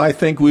 Well, I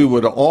think we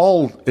would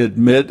all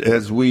admit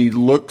as we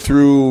look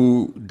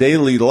through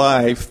daily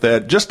life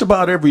that just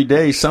about every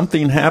day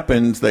something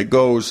happens that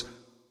goes,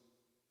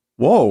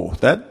 whoa,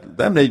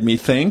 that made me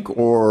think,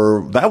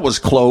 or that was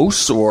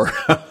close, or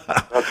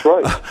that's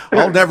right.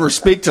 I'll never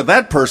speak to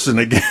that person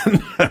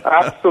again.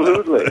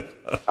 Absolutely.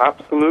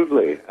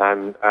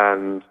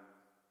 And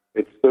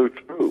it's so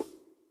true.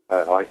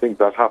 I think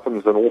that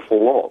happens an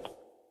awful lot.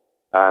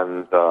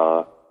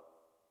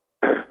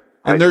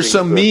 And there's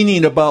some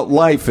meaning about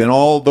life in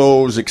all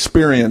those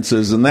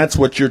experiences, and that's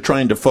what you're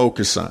trying to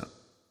focus on.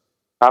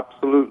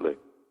 Absolutely.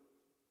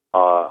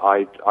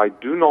 I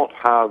do not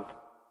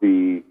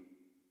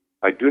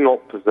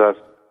possess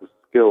the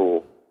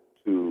skill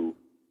to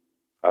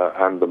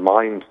and the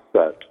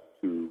mindset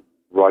to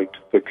write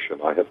fiction.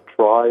 I have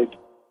tried,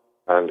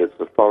 and it's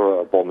a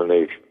thorough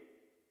abomination.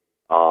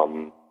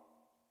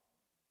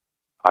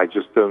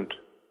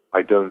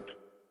 I don't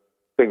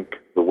think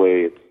the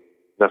way it's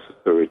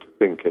necessary to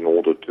think in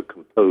order to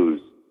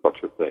compose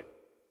such a thing.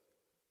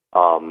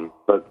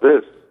 But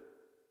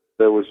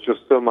there was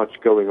just so much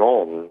going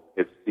on,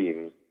 it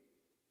seems,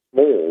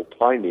 small,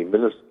 tiny,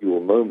 minuscule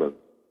moments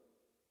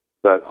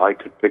that I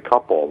could pick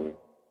up on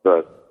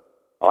that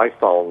I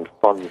found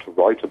fun to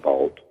write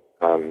about,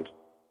 and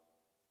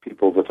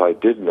people that I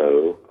did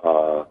know,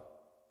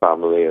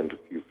 family and a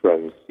few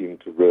friends, seemed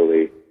to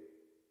really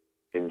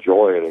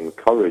enjoy and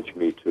encourage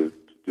me to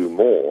do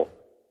more,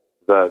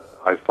 that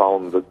I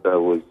found that there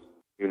was,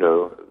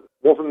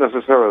 wasn't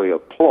necessarily a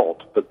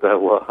plot, but there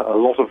were a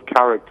lot of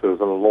characters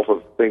and a lot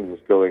of things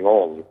going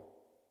on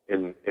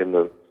in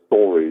the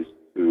stories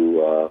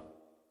to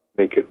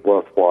make it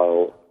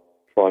worthwhile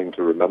trying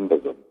to remember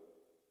them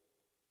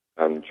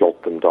and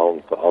jot them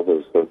down for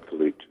others,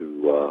 hopefully,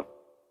 to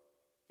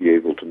be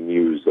able to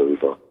muse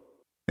over.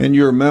 And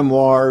your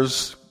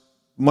memoirs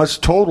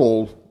must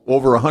total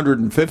over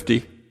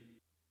 150.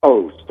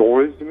 Oh,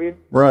 stories, you mean?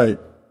 Right.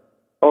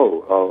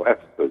 Oh,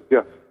 episodes,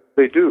 yeah.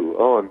 They do,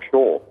 I'm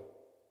sure.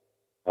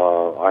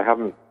 I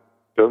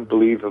don't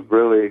believe have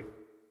really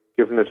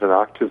given it an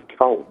active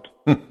count.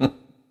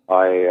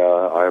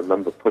 I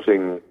remember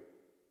putting,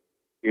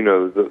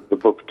 the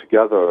book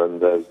together,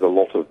 and there's a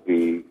lot of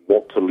the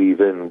what to leave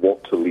in,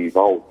 what to leave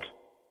out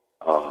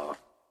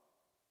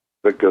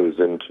that goes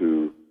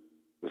into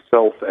the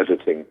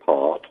self-editing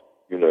part,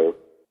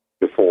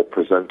 before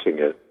presenting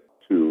it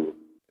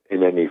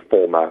in any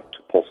format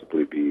to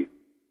possibly be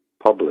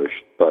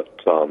published. But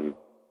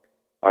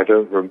I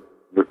don't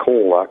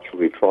recall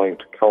actually trying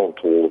to count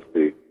all of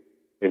the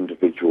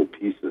individual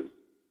pieces.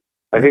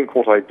 I think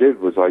what I did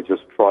was I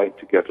just tried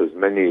to get as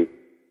many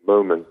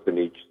moments in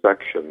each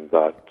section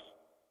that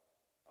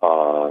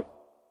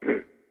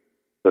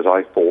that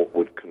I thought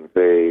would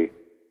convey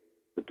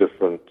the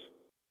different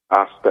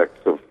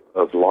aspects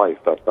of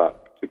life at that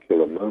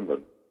particular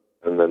moment,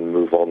 and then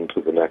move on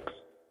to the next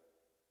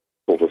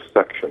sort of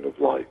section of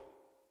life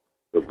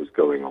that was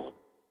going on.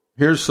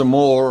 Here's some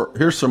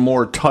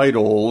more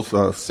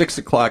titles. 6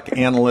 o'clock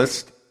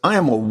analyst. I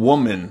am a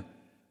woman.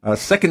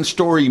 Second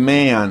story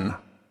man.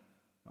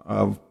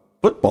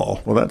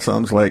 Football. Well, that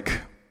sounds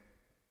like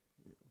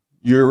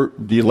do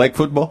you like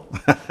football?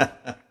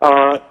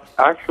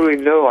 Actually,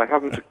 no. I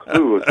haven't a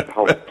clue as to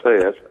how to play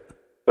it.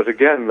 But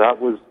again, that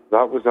was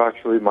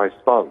actually my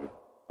son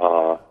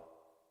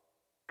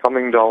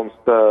coming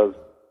downstairs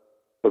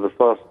for the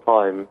first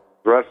time,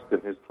 dressed in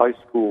his high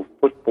school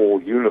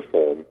football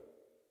uniform.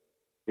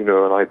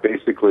 And I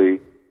basically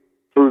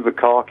threw the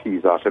car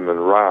keys at him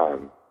and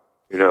ran.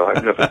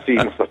 I've never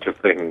seen such a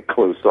thing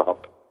close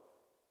up.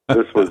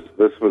 This was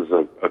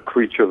a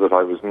creature that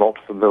I was not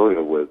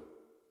familiar with.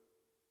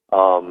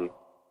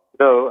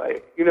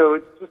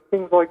 It's just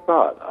things like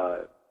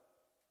that.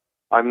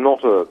 I'm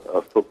not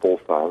a football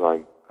fan.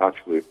 I'm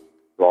actually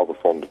rather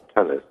fond of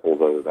tennis,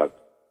 although that's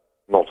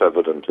not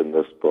evident in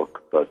this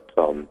book. But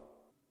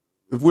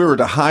if we were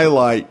to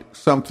highlight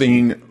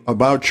something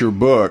about your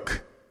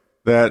book,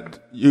 that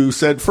you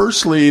said,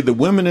 firstly, the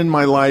women in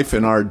my life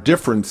and our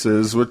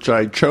differences, which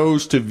I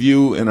chose to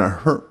view in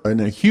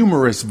a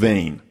humorous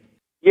vein.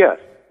 Yes.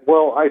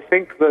 Well, I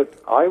think that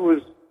I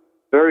was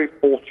very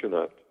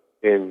fortunate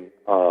in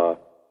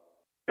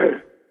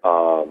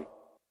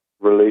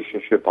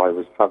relationship I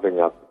was having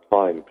at the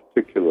time,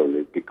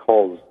 particularly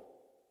because,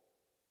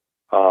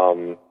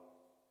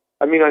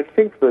 I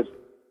think that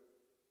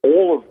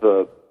all of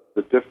the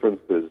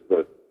differences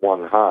that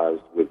one has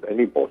with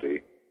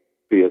anybody,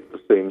 be it the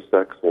same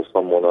sex or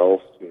someone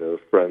else,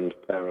 friend,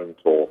 parent,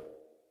 or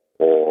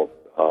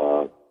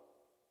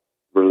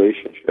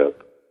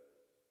relationship,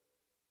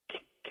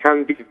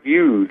 can be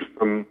viewed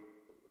from.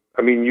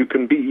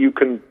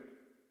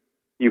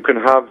 You can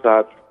have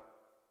that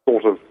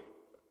sort of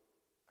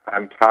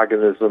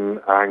antagonism,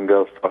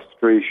 anger,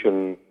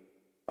 frustration,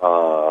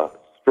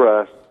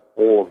 stress,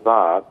 all of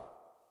that,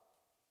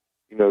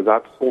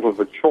 that's sort of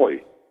a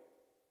choice.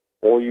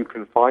 Or you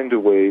can find a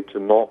way to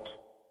not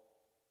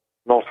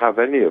have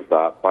any of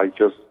that by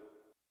just,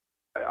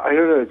 I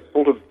don't know, it's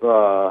sort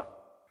of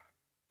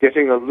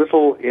getting a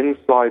little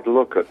inside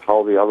look at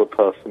how the other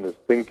person is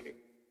thinking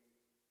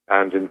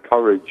and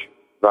encourage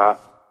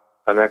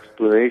an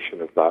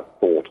explanation of that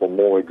thought or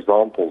more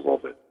examples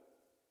of it.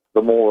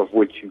 The more of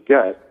which you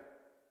get,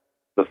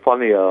 the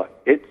funnier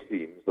it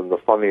seems and the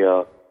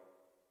funnier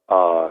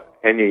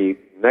any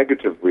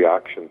negative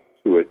reaction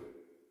to it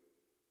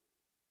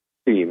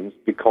seems,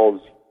 because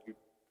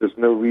there's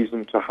no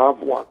reason to have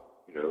one,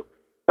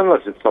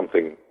 unless it's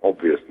something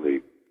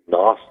obviously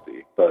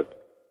nasty. But,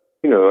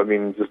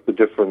 just the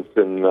difference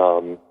in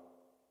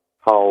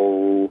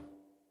how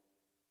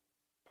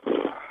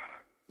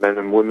men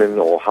and women,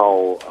 or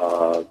how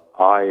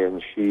I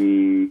and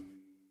she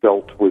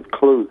dealt with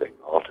clothing,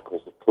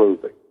 articles of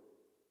clothing,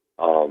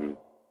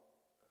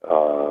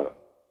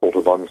 sort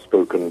of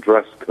unspoken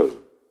dress code,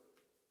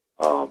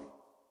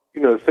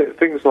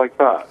 things like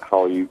that,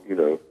 how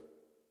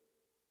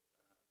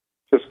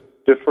just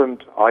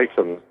different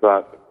items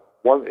that,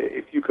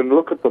 if you can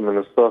look at them in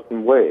a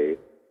certain way,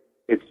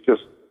 it's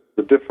just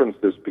the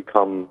differences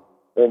become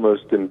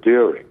almost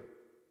endearing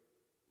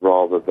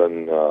rather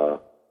than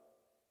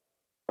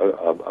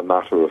a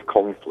matter of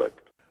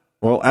conflict.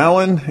 Well,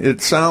 Alan,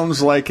 it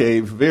sounds like a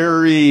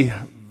very,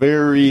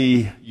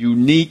 very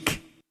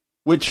unique,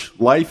 which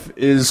life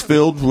is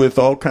filled with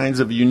all kinds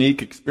of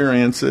unique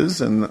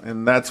experiences,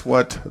 and that's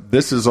what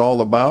this is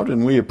all about,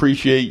 and we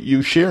appreciate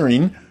you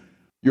sharing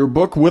your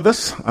book with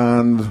us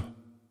on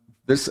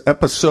this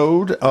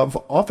episode of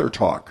Author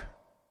Talk.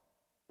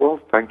 Well,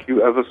 thank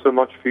you ever so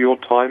much for your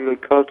time and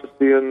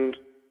courtesy and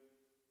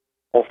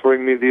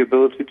offering me the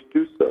ability to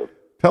do so.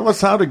 Tell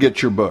us how to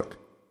get your book.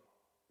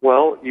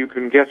 Well, you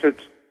can get it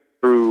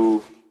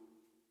through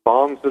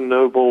Barnes &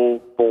 Noble,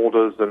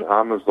 Borders, and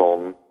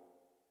Amazon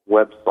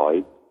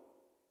website,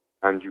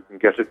 and you can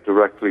get it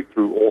directly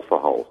through Author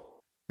House.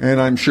 And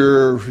I'm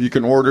sure you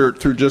can order it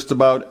through just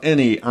about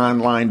any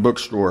online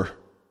bookstore.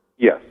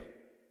 Yes.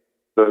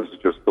 Those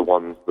are just the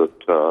ones that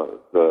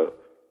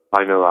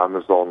I know: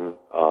 Amazon,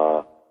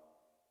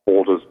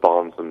 Borders,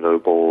 Barnes &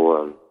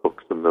 Noble, and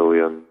Books A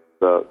Million.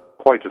 There are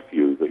quite a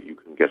few that you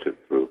can get it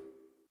through.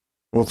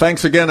 Well,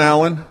 thanks again,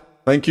 Alan.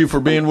 Thank you for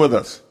being with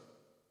us.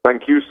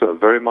 Thank you, sir,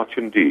 very much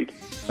indeed.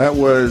 That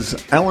was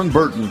Alan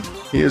Burton.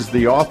 He is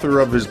the author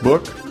of his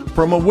book,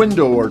 From a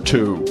Window or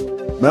Two,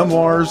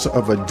 Memoirs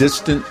of a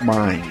Distant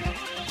Mind.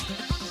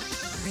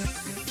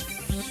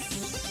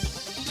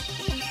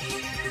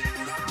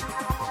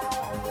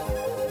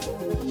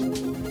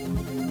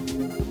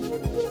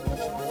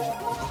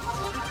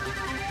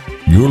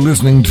 You're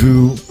listening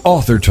to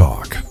Author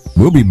Talk.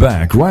 We'll be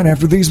back right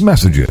after these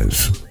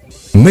messages.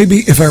 Maybe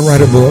if I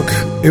write a book,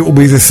 it will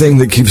be the thing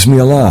that keeps me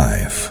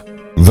alive.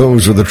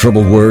 Those are the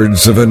troubled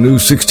words of a new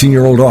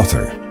 16-year-old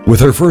author with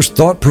her first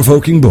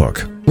thought-provoking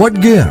book,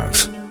 What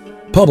Gives?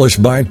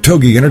 Published by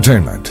Togi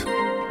Entertainment.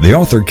 The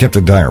author kept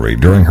a diary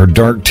during her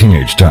dark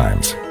teenage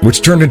times,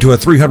 which turned into a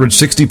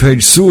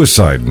 360-page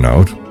suicide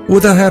note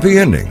with a happy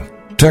ending.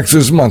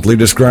 Texas Monthly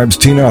describes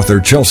teen author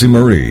Chelsea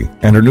Marie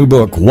and her new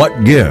book,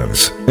 What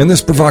Gives, in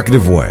this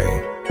provocative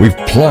way. We've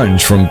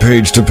plunged from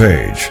page to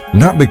page,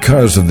 not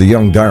because of the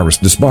young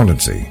diarist's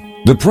despondency.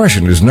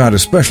 Depression is not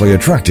especially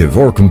attractive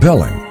or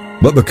compelling,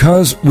 but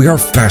because we are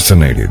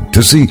fascinated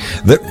to see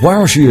that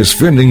while she is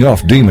fending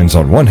off demons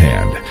on one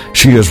hand,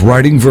 she is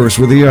writing verse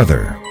with the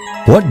other.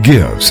 What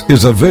Gives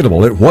is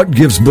available at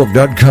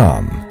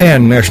whatgivesbook.com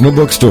and national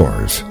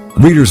bookstores.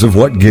 Readers of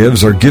What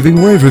Gives are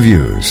giving rave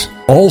reviews.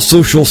 All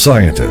social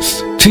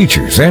scientists,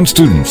 teachers, and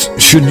students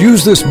should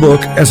use this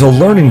book as a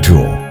learning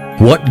tool.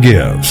 What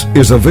Gives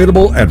is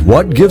available at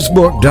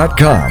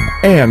whatgivesbook.com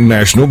and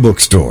national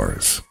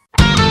bookstores.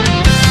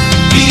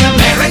 The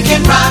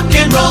American Rock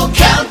and Roll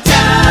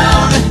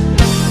Countdown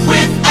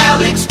with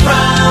Alex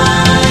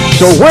Price.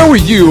 So where were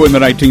you in the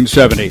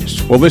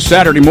 1970s? Well, this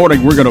Saturday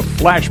morning, we're going to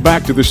flash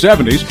back to the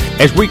 70s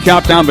as we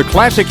count down the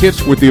classic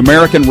hits with the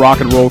American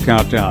Rock and Roll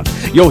Countdown.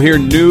 You'll hear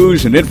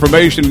news and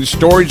information and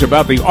stories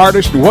about the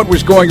artist and what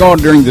was going on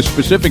during the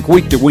specific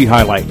week that we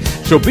highlight.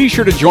 So be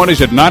sure to join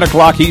us at 9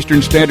 o'clock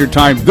Eastern Standard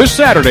Time this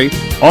Saturday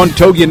on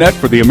TogiNet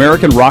for the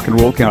American Rock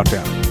and Roll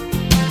Countdown.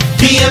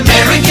 The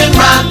American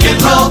Rock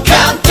and Roll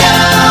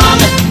Countdown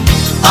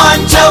on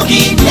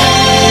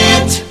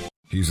TogiNet.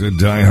 He's a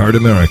diehard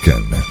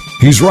American.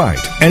 He's right,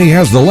 and he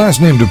has the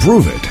last name to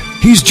prove it.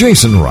 He's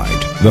Jason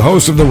Wright, the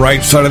host of The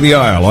Right Side of the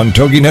Aisle on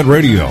TogiNet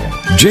Radio.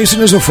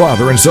 Jason is a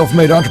father and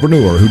self-made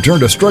entrepreneur who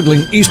turned a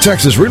struggling East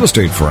Texas real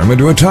estate firm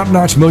into a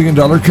top-notch $1 million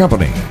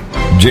company.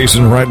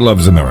 Jason Wright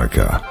loves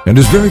America and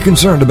is very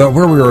concerned about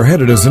where we are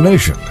headed as a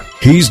nation.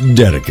 He's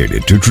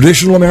dedicated to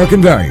traditional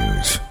American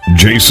values.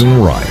 Jason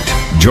Wright.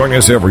 Join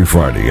us every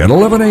Friday at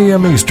 11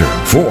 a.m. Eastern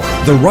for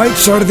The Right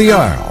Side of the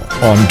Aisle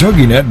on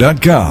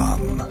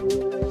TogiNet.com.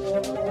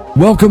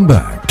 Welcome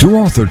back to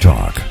Author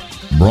Talk.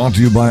 Brought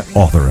to you by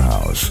Author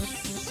House,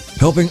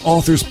 helping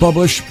authors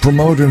publish,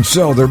 promote, and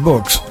sell their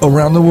books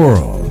around the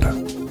world.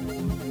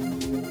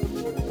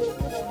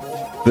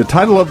 The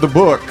title of the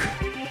book,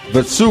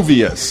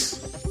 Vesuvius,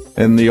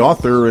 and the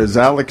author is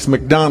Alex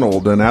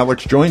McDonald, and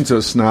Alex joins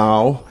us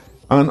now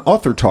on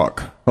Author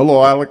Talk.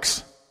 Hello,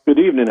 Alex. Good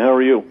evening. How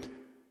are you?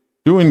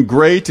 Doing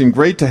great, and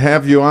great to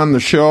have you on the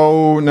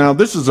show. Now,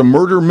 this is a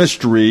murder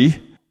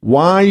mystery.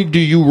 Why do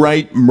you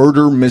write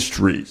murder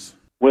mysteries?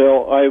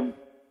 Well, I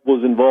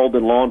was involved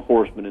in law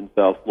enforcement in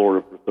South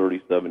Florida for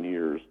 37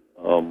 years.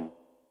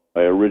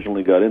 I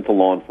originally got into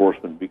law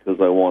enforcement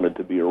because I wanted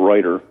to be a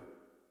writer.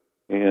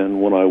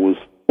 And when I was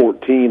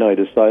 14, I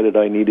decided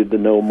I needed to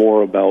know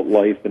more about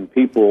life and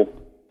people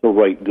to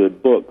write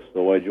good books.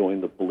 So I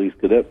joined the police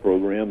cadet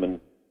program and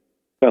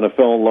kind of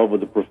fell in love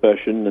with the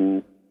profession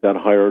and got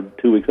hired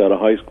 2 weeks out of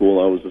high school.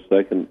 I was the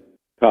second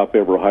cop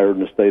ever hired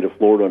in the state of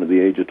Florida under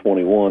the age of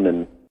 21.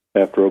 And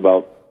after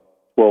about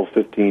 12,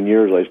 15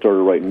 years, I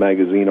started writing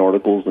magazine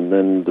articles and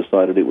then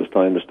decided it was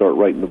time to start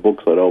writing the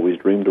books I'd always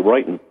dreamed of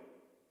writing.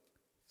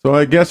 So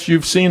I guess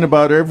you've seen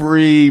about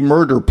every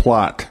murder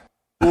plot.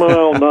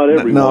 Well, not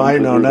every No, one. I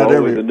know, There's not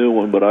always every. a new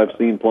one, but I've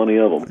seen plenty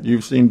of them.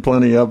 You've seen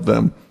plenty of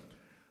them.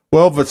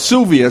 Well,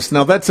 Vesuvius,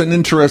 now that's an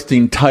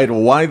interesting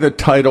title. Why the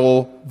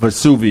title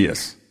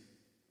Vesuvius?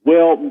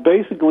 Well,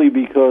 basically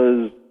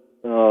because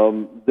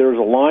there's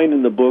a line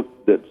in the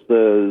book that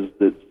says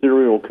that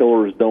serial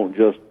killers don't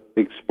just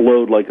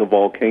explode like a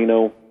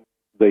volcano.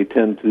 They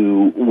tend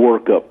to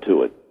work up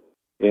to it.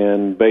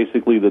 And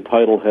basically the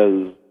title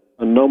has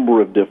a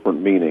number of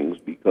different meanings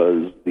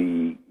because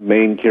the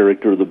main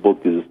character of the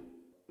book is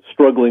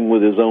struggling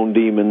with his own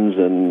demons,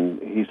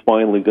 and he's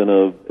finally going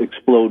to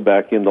explode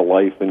back into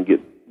life and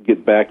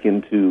get back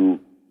into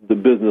the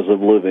business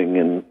of living,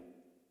 and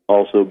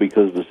also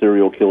because the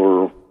serial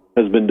killer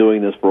has been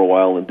doing this for a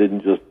while and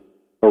didn't just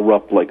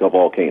erupt like a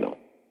volcano.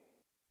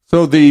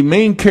 So the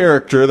main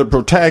character, the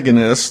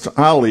protagonist,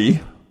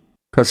 Ali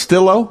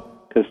Castillo?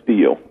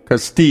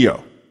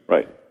 Castillo.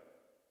 Right.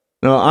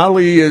 Now,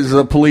 Ali is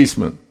a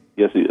policeman.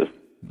 Yes, he is.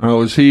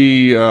 Now, is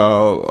he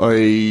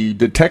a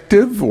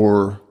detective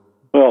or?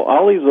 Well,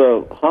 Ali's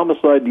a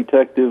homicide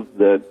detective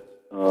that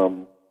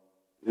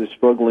is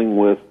struggling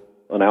with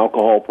an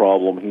alcohol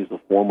problem. He's a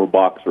former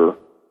boxer,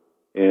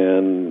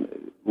 and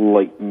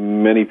like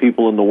many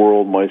people in the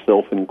world,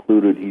 myself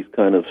included, he's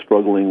kind of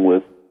struggling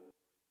with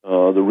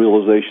the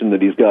realization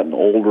that he's gotten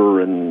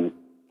older and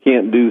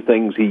can't do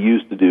things he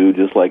used to do,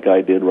 just like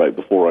I did right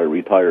before I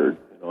retired.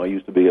 You know, I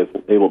used to be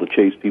able to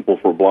chase people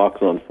for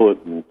blocks on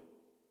foot, and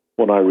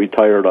when I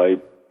retired, I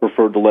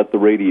preferred to let the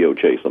radio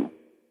chase them.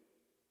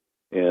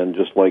 And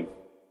just like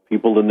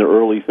people in their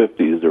early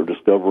 50s, they're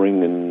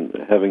discovering and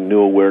having new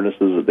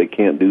awarenesses that they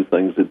can't do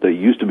things that they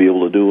used to be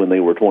able to do when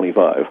they were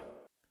 25.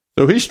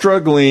 So he's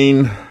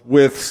struggling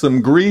with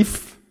some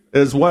grief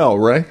as well,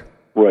 right?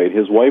 Right.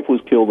 His wife was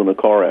killed in a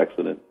car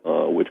accident,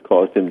 which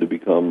caused him to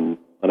become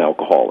an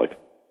alcoholic.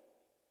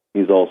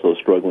 He's also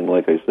struggling,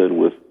 like I said,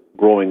 with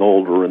growing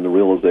older and the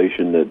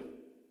realization that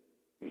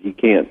he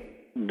can't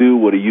do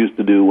what he used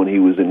to do when he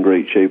was in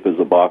great shape as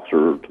a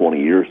boxer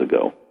 20 years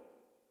ago.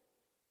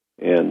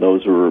 And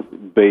those are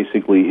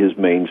basically his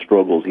main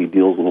struggles. He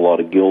deals with a lot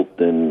of guilt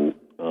and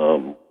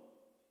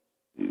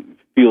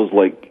feels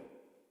like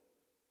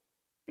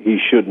he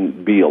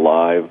shouldn't be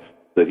alive,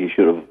 that he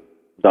should have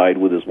died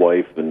with his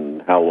wife,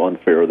 and how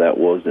unfair that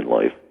was in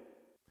life.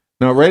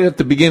 Now, right at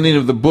the beginning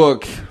of the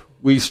book,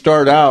 we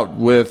start out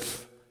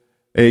with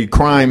a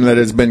crime that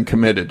has been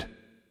committed.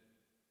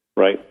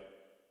 Right.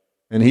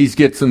 And he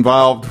gets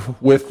involved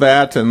with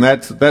that, and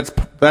that's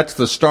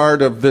the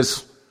start of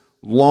this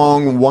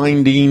long,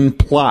 winding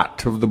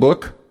plot of the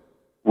book.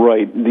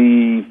 Right.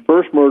 The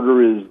first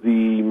murder is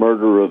the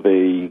murder of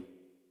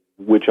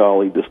which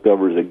Ali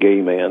discovers a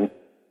gay man,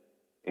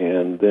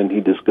 and then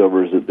he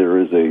discovers that there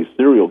is a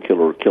serial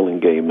killer killing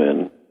gay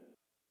men.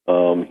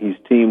 He's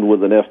teamed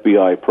with an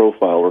FBI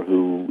profiler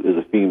who is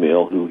a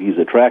female who he's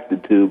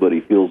attracted to, but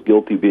he feels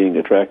guilty being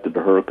attracted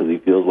to her because he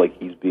feels like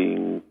he's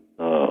being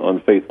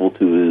unfaithful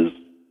to his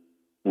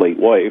late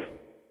wife,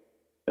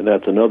 and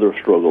that's another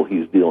struggle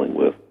he's dealing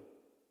with.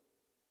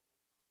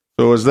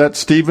 So is that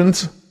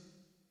Stevens?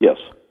 Yes.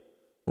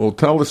 Well,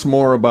 tell us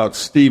more about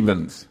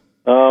Stevens.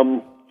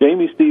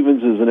 Jamie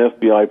Stevens is an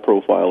FBI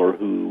profiler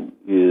who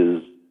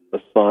is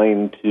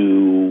assigned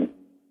to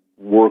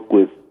work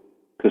with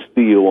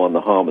Castillo on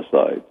the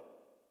homicide.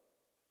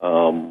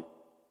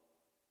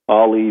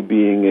 Ali,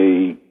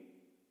 being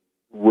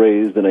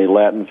raised in a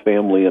Latin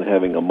family and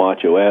having a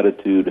macho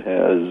attitude,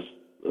 has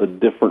a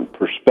different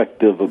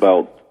perspective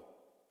about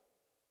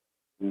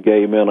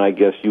gay men. I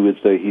guess you would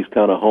say he's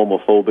kind of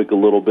homophobic a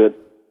little bit,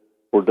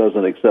 or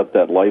doesn't accept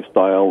that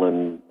lifestyle,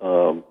 and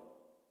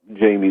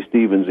Jamie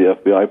Stevens, the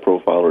FBI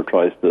profiler,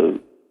 tries to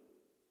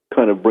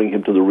kind of bring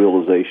him to the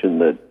realization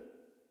that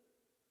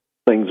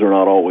things are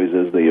not always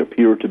as they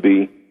appear to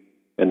be,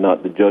 and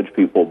not to judge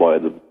people by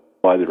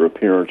their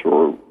appearance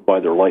or by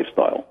their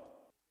lifestyle.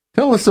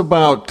 Tell us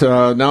about,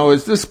 now,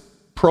 is this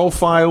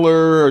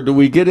profiler, or do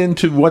we get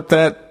into what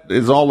that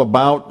is all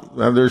about?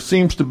 There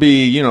seems to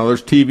be,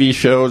 there's TV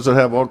shows that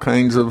have all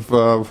kinds of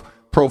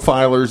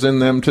profilers in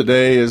them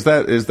today. Is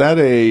that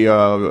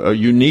a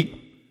unique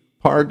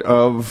part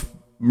of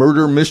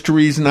murder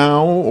mysteries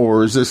now,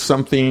 or is this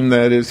something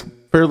that is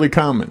fairly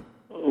common?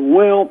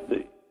 Well,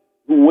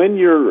 when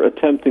you're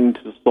attempting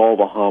to solve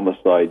a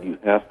homicide, you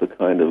have to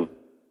kind of,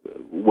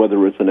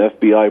 whether it's an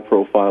FBI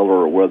profiler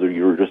or whether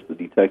you're just the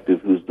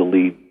detective who's the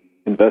lead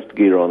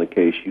investigator on the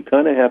case, you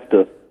kind of have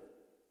to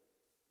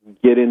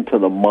get into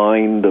the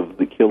mind of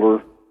the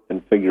killer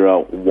and figure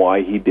out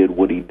why he did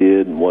what he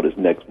did and what his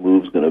next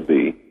move's going to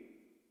be.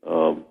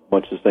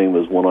 Much the same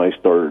as when I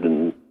started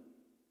in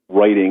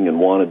writing and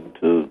wanted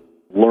to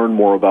learn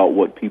more about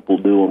what people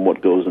do and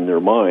what goes in their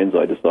minds,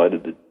 I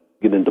decided to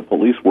get into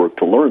police work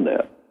to learn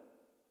that.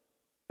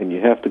 And you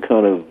have to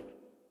kind of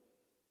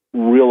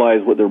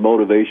realize what their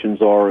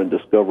motivations are and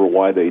discover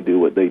why they do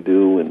what they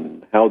do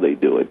and how they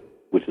do it,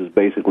 which is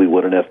basically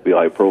what an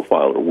FBI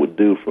profiler would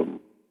do from,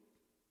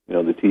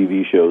 the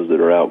TV shows that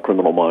are out,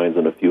 Criminal Minds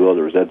and a few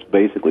others. That's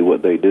basically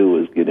what they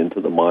do, is get into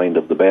the mind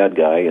of the bad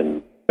guy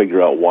and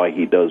figure out why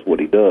he does what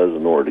he does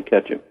in order to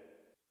catch him.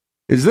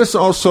 Is this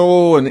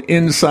also an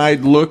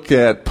inside look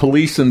at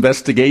police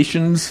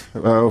investigations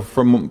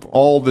from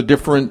all the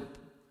different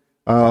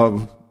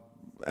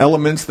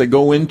elements that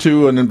go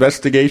into an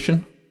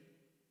investigation?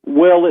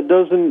 Well, it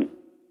doesn't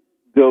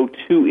go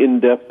too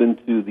in-depth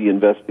into the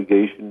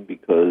investigation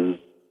because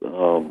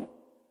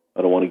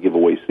I don't want to give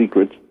away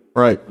secrets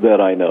that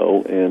I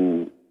know.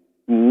 And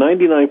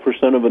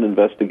 99% of an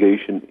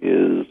investigation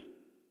is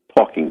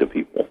talking to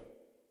people,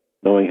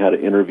 knowing how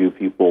to interview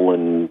people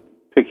and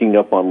picking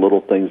up on little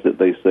things that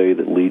they say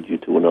that lead you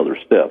to another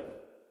step.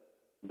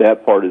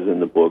 That part is in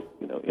the book,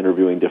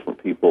 interviewing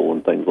different people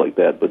and things like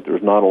that, but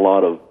there's not a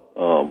lot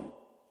of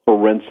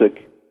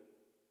forensic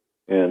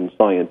and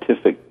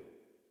scientific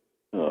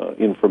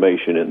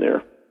information in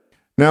there.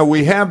 Now,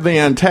 we have the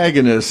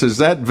antagonist. Is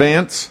that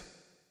Vance?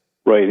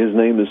 Right. His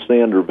name is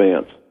Sander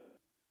Vance.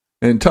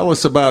 And tell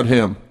us about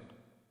him.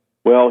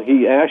 Well,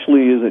 he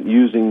actually isn't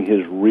using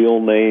his real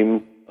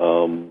name.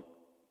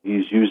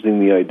 He's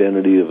using the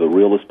identity of a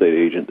real estate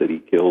agent that he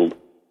killed,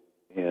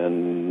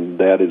 and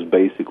that is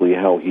basically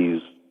how he's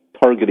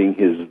targeting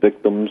his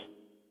victims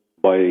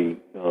by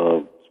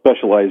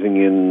specializing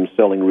in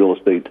selling real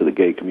estate to the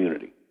gay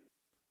community.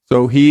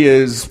 So he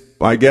is,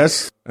 I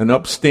guess, an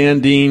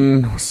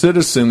upstanding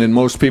citizen in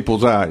most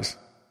people's eyes.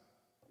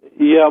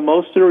 Yeah,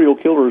 most serial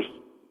killers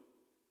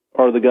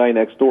are the guy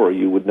next door.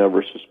 You would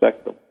never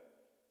suspect them.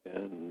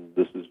 And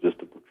this is just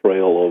a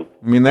portrayal of...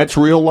 I mean, that's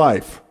real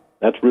life.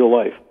 That's real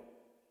life.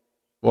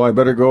 Well, I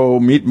better go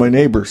meet my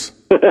neighbors.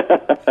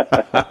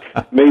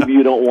 Maybe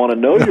you don't want to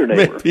know your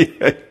neighbor. Maybe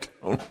I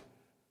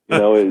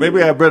don't.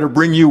 Maybe I better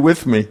bring you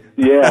with me.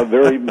 Yeah,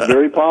 very,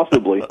 very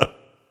possibly.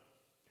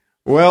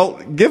 Well,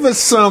 give us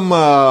some,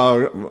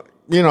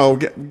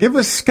 give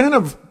us kind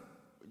of,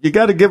 you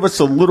got to give us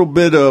a little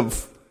bit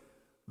of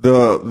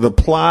the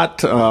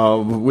plot.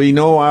 We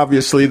know,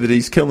 obviously, that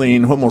he's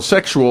killing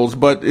homosexuals,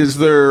 but is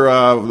there,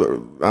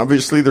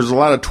 obviously, there's a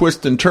lot of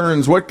twists and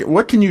turns.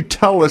 What can you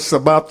tell us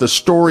about the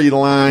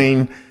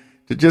storyline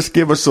to just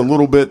give us a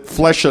little bit,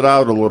 flesh it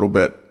out a little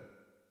bit?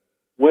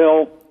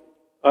 Well,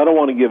 I don't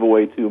want to give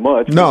away too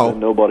much. No.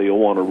 Nobody will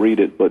want to read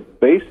it, but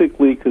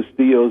basically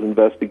Castillo's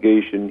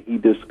investigation, he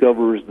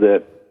discovers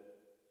that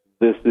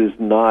this is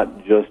not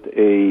just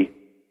a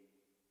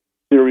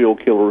serial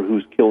killer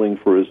who's killing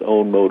for his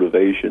own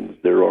motivations.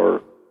 There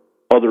are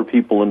other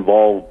people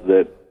involved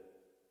that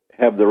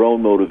have their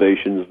own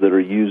motivations that are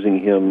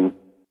using him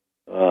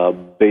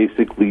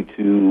basically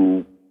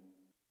to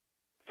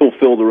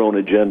fulfill their own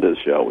agendas,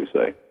 shall we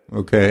say.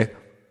 Okay.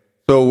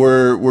 So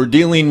we're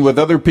dealing with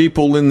other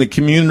people in the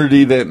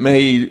community that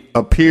may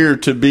appear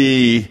to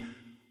be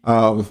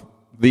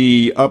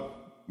the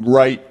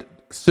upright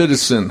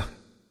citizen.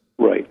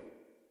 Right.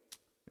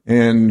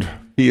 And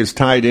he is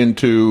tied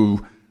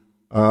into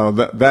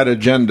that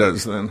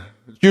agendas then.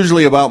 It's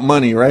usually about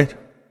money, right?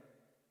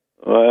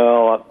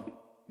 Well,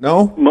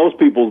 no? Most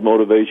people's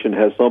motivation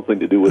has something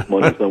to do with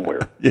money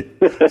somewhere.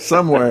 Yeah,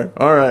 somewhere.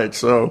 All right.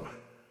 So,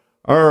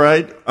 all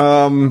right.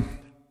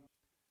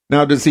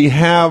 Now, does he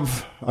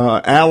have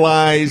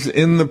allies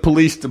in the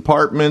police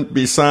department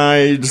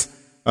besides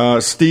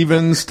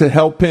Stevens to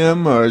help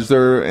him? Or is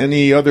there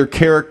any other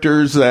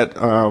characters that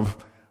are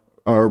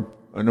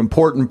an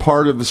important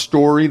part of the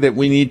story that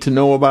we need to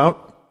know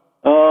about?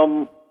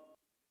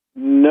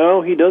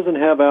 No, he doesn't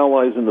have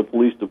allies in the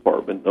police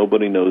department.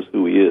 Nobody knows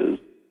who he is.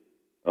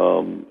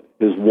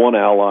 His one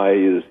ally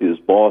is his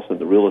boss in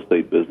the real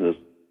estate business,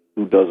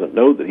 who doesn't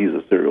know that he's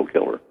a serial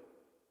killer.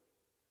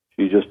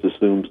 She just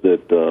assumes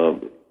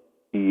that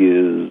he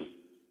is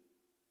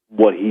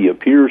what he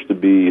appears to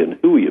be and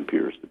who he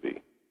appears to be.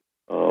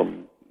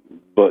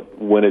 But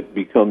when it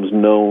becomes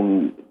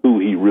known who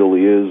he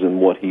really is and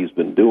what he's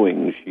been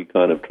doing, she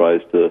kind of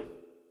tries to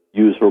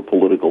use her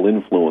political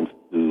influence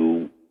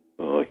to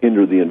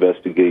hinder the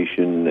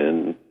investigation.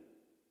 And,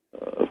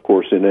 of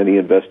course, in any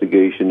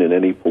investigation, in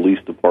any police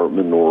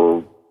department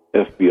or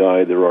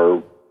FBI, there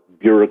are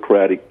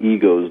bureaucratic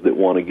egos that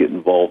want to get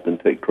involved and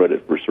take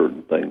credit for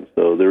certain things.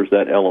 So there's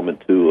that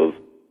element, too, of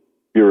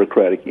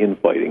bureaucratic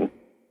infighting.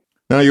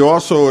 Now, you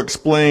also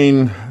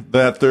explain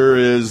that there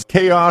is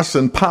chaos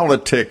and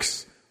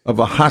politics of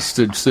a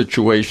hostage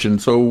situation,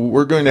 so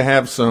we're going to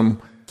have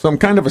some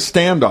kind of a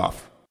standoff.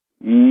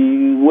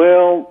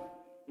 Well,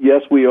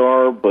 yes, we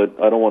are, but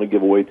I don't want to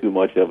give away too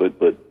much of it.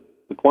 But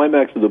the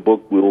climax of the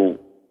book will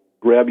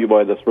grab you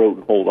by the throat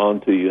and hold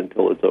on to you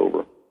until it's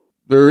over.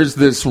 There is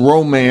this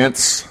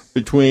romance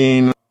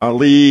between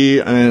Ali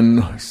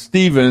and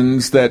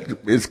Stevens that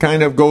is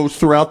kind of goes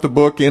throughout the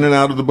book, in and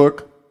out of the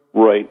book.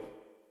 Right.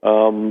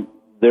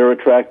 They're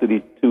attracted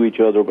to each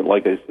other, but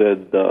like I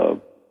said,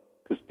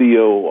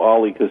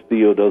 Ali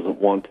Castillo doesn't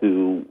want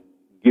to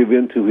give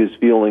in to his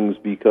feelings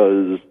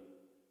because,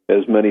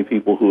 as many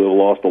people who have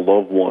lost a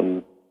loved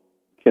one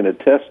can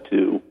attest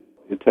to,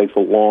 it takes a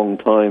long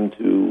time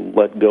to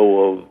let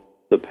go of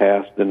the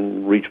past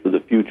and reach for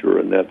the future,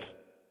 and that's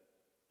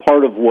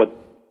part of what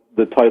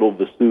the title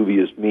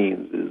Vesuvius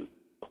means, is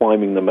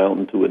climbing the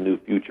mountain to a new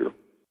future.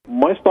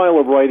 My style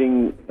of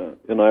writing,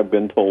 and I've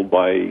been told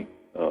by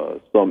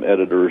some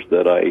editors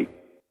that I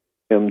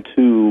am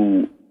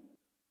too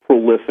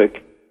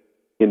prolific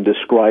in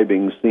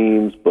describing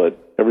scenes,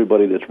 but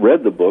everybody that's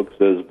read the book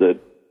says that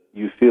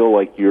you feel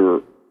like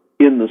you're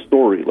in the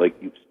story, like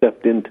you've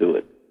stepped into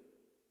it.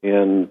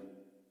 And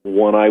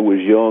when I was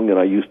young and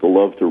I used to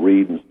love to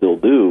read and still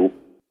do,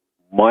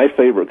 my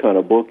favorite kind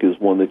of book is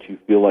one that you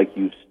feel like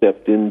you've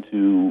stepped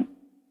into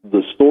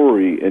the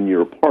story and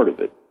you're a part of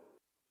it.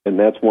 And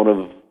that's one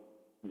of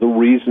the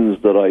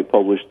reasons that I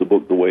published the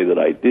book the way that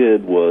I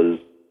did. Was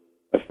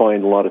I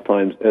find a lot of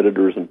times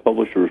editors and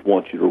publishers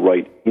want you to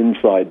write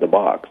inside the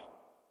box.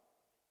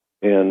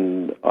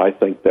 And I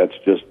think that's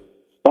just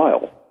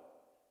style.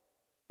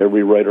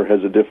 Every writer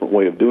has a different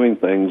way of doing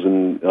things,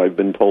 and I've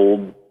been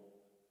told,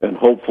 and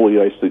hopefully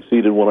I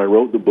succeeded when I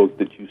wrote the book,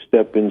 that you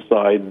step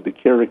inside the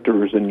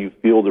characters and you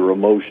feel their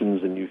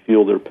emotions and you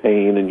feel their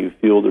pain and you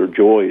feel their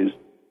joys.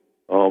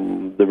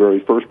 The very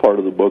first part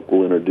of the book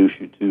will introduce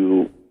you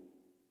to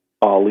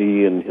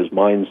Ali and his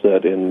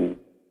mindset and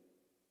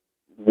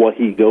what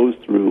he goes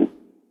through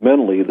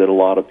mentally that a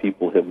lot of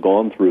people have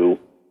gone through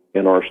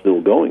and are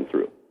still going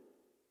through.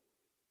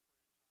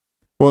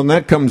 Well, and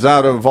that comes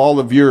out of all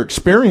of your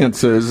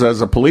experiences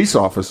as a police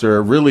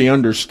officer, really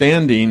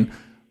understanding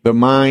the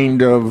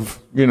mind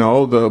of,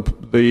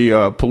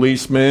 the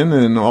policemen,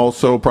 and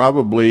also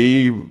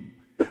probably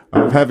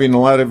having a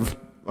lot of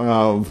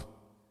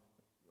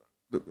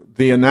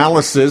the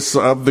analysis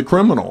of the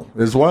criminal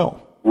as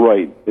well.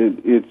 Right.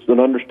 It's an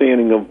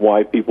understanding of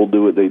why people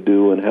do what they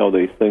do and how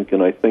they think,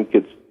 and I think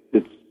it's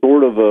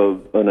sort of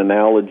an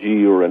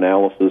analogy or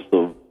analysis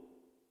of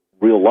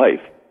real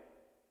life.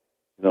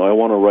 I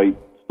want to write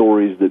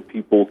stories that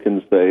people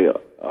can say,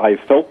 I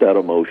felt that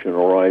emotion,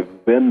 or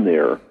I've been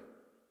there,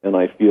 and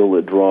I feel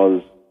it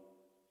draws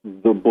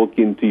the book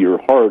into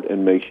your heart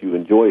and makes you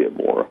enjoy it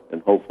more.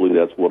 And hopefully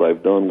that's what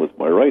I've done with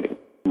my writing.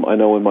 I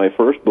know in my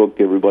first book,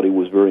 everybody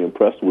was very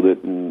impressed with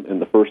it,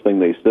 and the first thing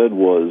they said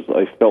was,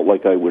 I felt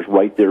like I was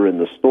right there in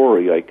the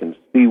story. I can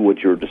see what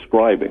you're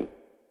describing.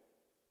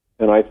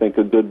 And I think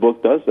a good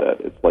book does that.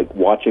 It's like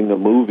watching a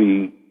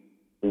movie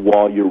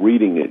while you're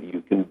reading it.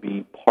 You can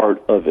be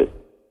part of it.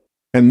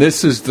 And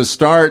this is the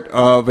start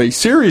of a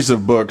series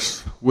of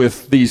books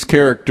with these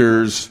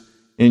characters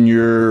in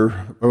your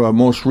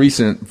most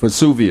recent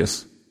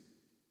Vesuvius.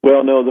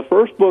 Well, no, the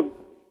first book,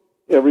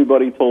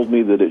 everybody told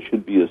me that it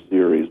should be a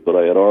series, but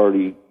I had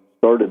already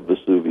started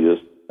Vesuvius.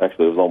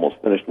 Actually, I was almost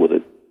finished with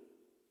it.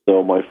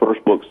 So my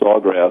first book,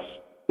 Sawgrass,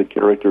 the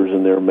characters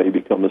in there may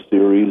become a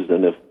series,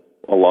 and if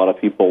a lot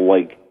of people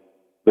like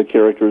the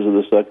characters of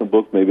the second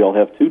book, maybe I'll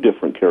have two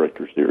different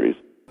character series.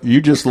 You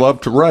just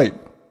love to write.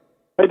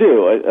 I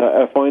do.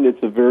 I find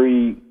it's a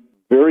very,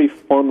 very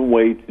fun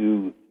way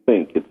to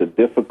think. It's a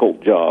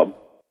difficult job.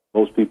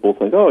 Most people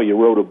think, oh, you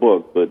wrote a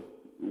book, but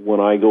when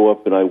I go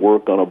up and I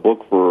work on a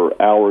book for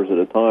hours at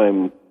a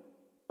time,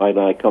 and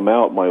I come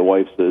out, my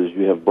wife says,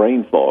 you have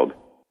brain fog,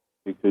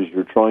 because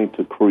you're trying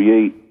to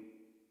create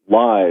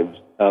lives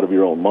out of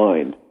your own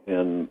mind.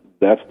 And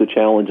that's the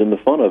challenge and the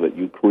fun of it.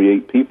 You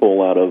create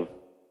people out of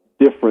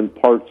different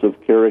parts of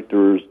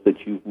characters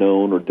that you've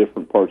known or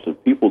different parts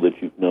of people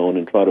that you've known,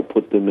 and try to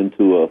put them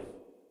into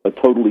a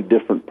totally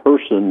different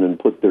person and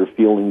put their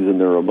feelings and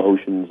their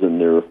emotions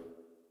and their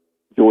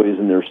joys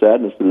and their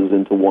sadnesses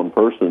into one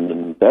person.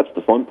 And that's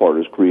the fun part,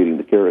 is creating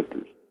the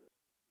characters.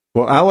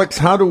 Well, Alex,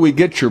 how do we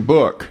get your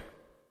book?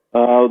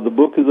 The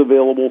book is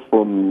available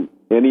from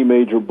any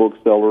major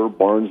bookseller,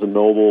 Barnes &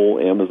 Noble,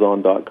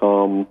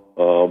 Amazon.com.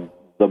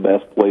 The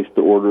best place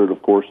to order it,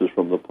 of course, is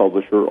from the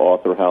publisher,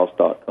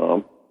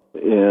 authorhouse.com.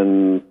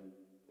 And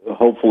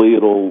hopefully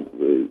it'll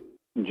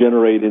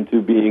generate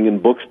into being in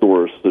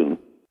bookstores soon.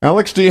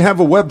 Alex, do you have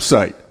a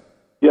website?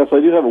 Yes, I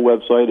do have a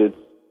website. It's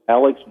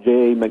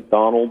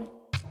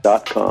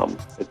alexjmcdonald.com.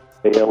 It's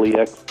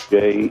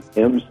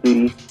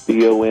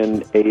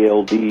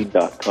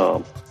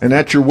AlexJMCBonald.com. And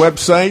at your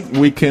website,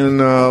 we can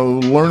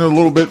learn a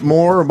little bit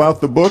more about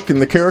the book and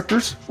the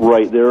characters?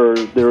 Right. There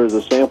is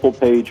a sample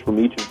page from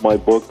each of my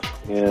books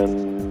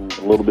and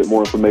a little bit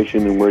more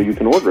information and where you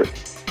can order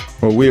it.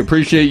 Well, we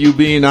appreciate you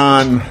being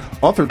on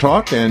Author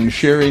Talk and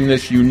sharing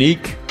this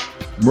unique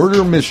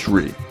murder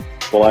mystery.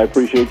 Well, I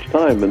appreciate your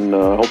time, and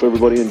I hope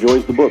everybody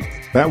enjoys the book.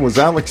 That was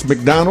Alex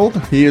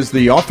McDonald. He is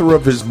the author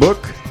of his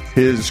book,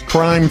 his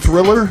crime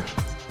thriller,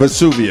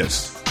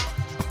 Vesuvius.